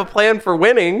you don't have a plan for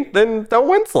winning, then don't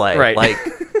winslay. Right. Like...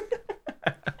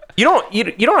 You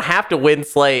don't have to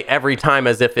winslay every time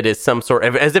as if it is some sort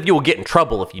of, as if you will get in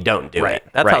trouble if you don't do it.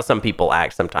 That's how some people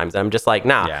act sometimes. I'm just like,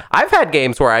 nah. Yeah. I've had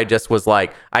games where I just was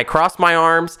like, I crossed my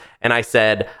arms and I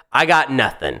said, I got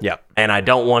nothing. Yep. And I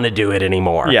don't want to do it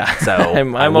anymore. Yeah. So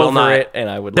I'm over it and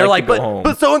I would like to go home.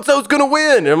 But so-and-so's going to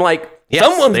win. And I'm like, yes,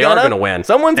 someone's going to win.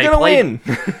 Someone's going to win.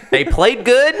 They played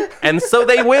good and so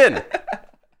they win.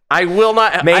 I will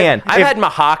not. Man. I've had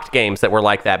Mahawked games that were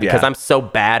like that because I'm so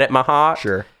bad at Mahawk.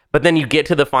 Sure. But then you get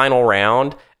to the final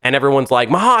round, and everyone's like,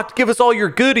 Mahawk, give us all your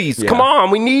goodies. Yeah. Come on,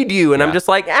 we need you. And I'm just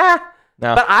like,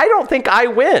 No. But I don't think I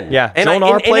win. Yeah, and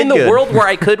in the world where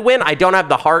I could win, I don't have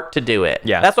the heart to do it.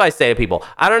 Yeah. That's what I say to people.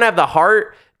 I don't have the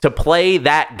heart to play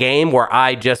that game where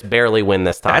I just barely win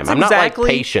this time. I'm not like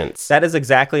Patience. That is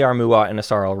exactly our Muat and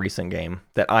SRL recent game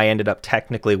that I ended up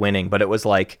technically winning, but it was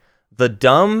like the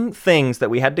dumb things that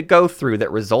we had to go through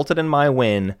that resulted in my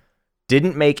win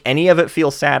didn't make any of it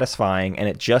feel satisfying, and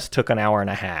it just took an hour and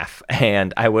a half.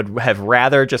 And I would have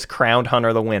rather just crowned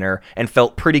Hunter the winner and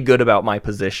felt pretty good about my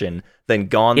position than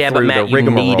gone through Matt, the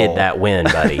rigmarole. You needed that win,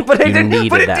 buddy. But it didn't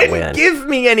give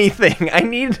me anything. I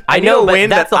need a win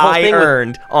that I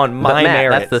earned on my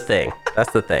merits.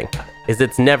 That's the thing. Is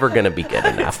it's never going to be good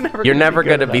enough. You're never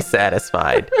going to be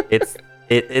satisfied. It's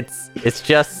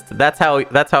just that's how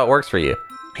it works for you.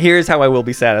 Here's how I will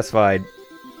be satisfied.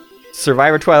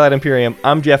 Survivor Twilight Imperium.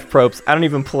 I'm Jeff Probst. I don't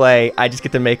even play. I just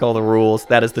get to make all the rules.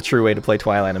 That is the true way to play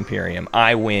Twilight Imperium.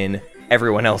 I win.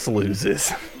 Everyone else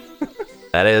loses.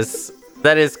 That is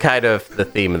kind of the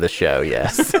theme of the show,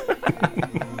 yes.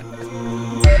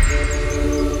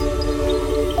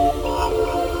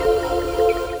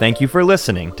 Thank you for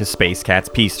listening to Space Cat's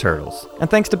Peace Turtles, and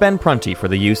thanks to Ben Prunty for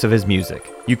the use of his music.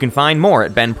 You can find more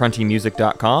at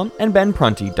benpruntymusic.com and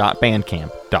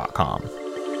benprunty.bandcamp.com.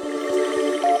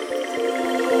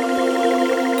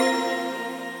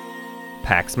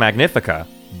 Pax Magnifica,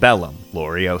 Bellum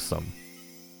Gloriosum.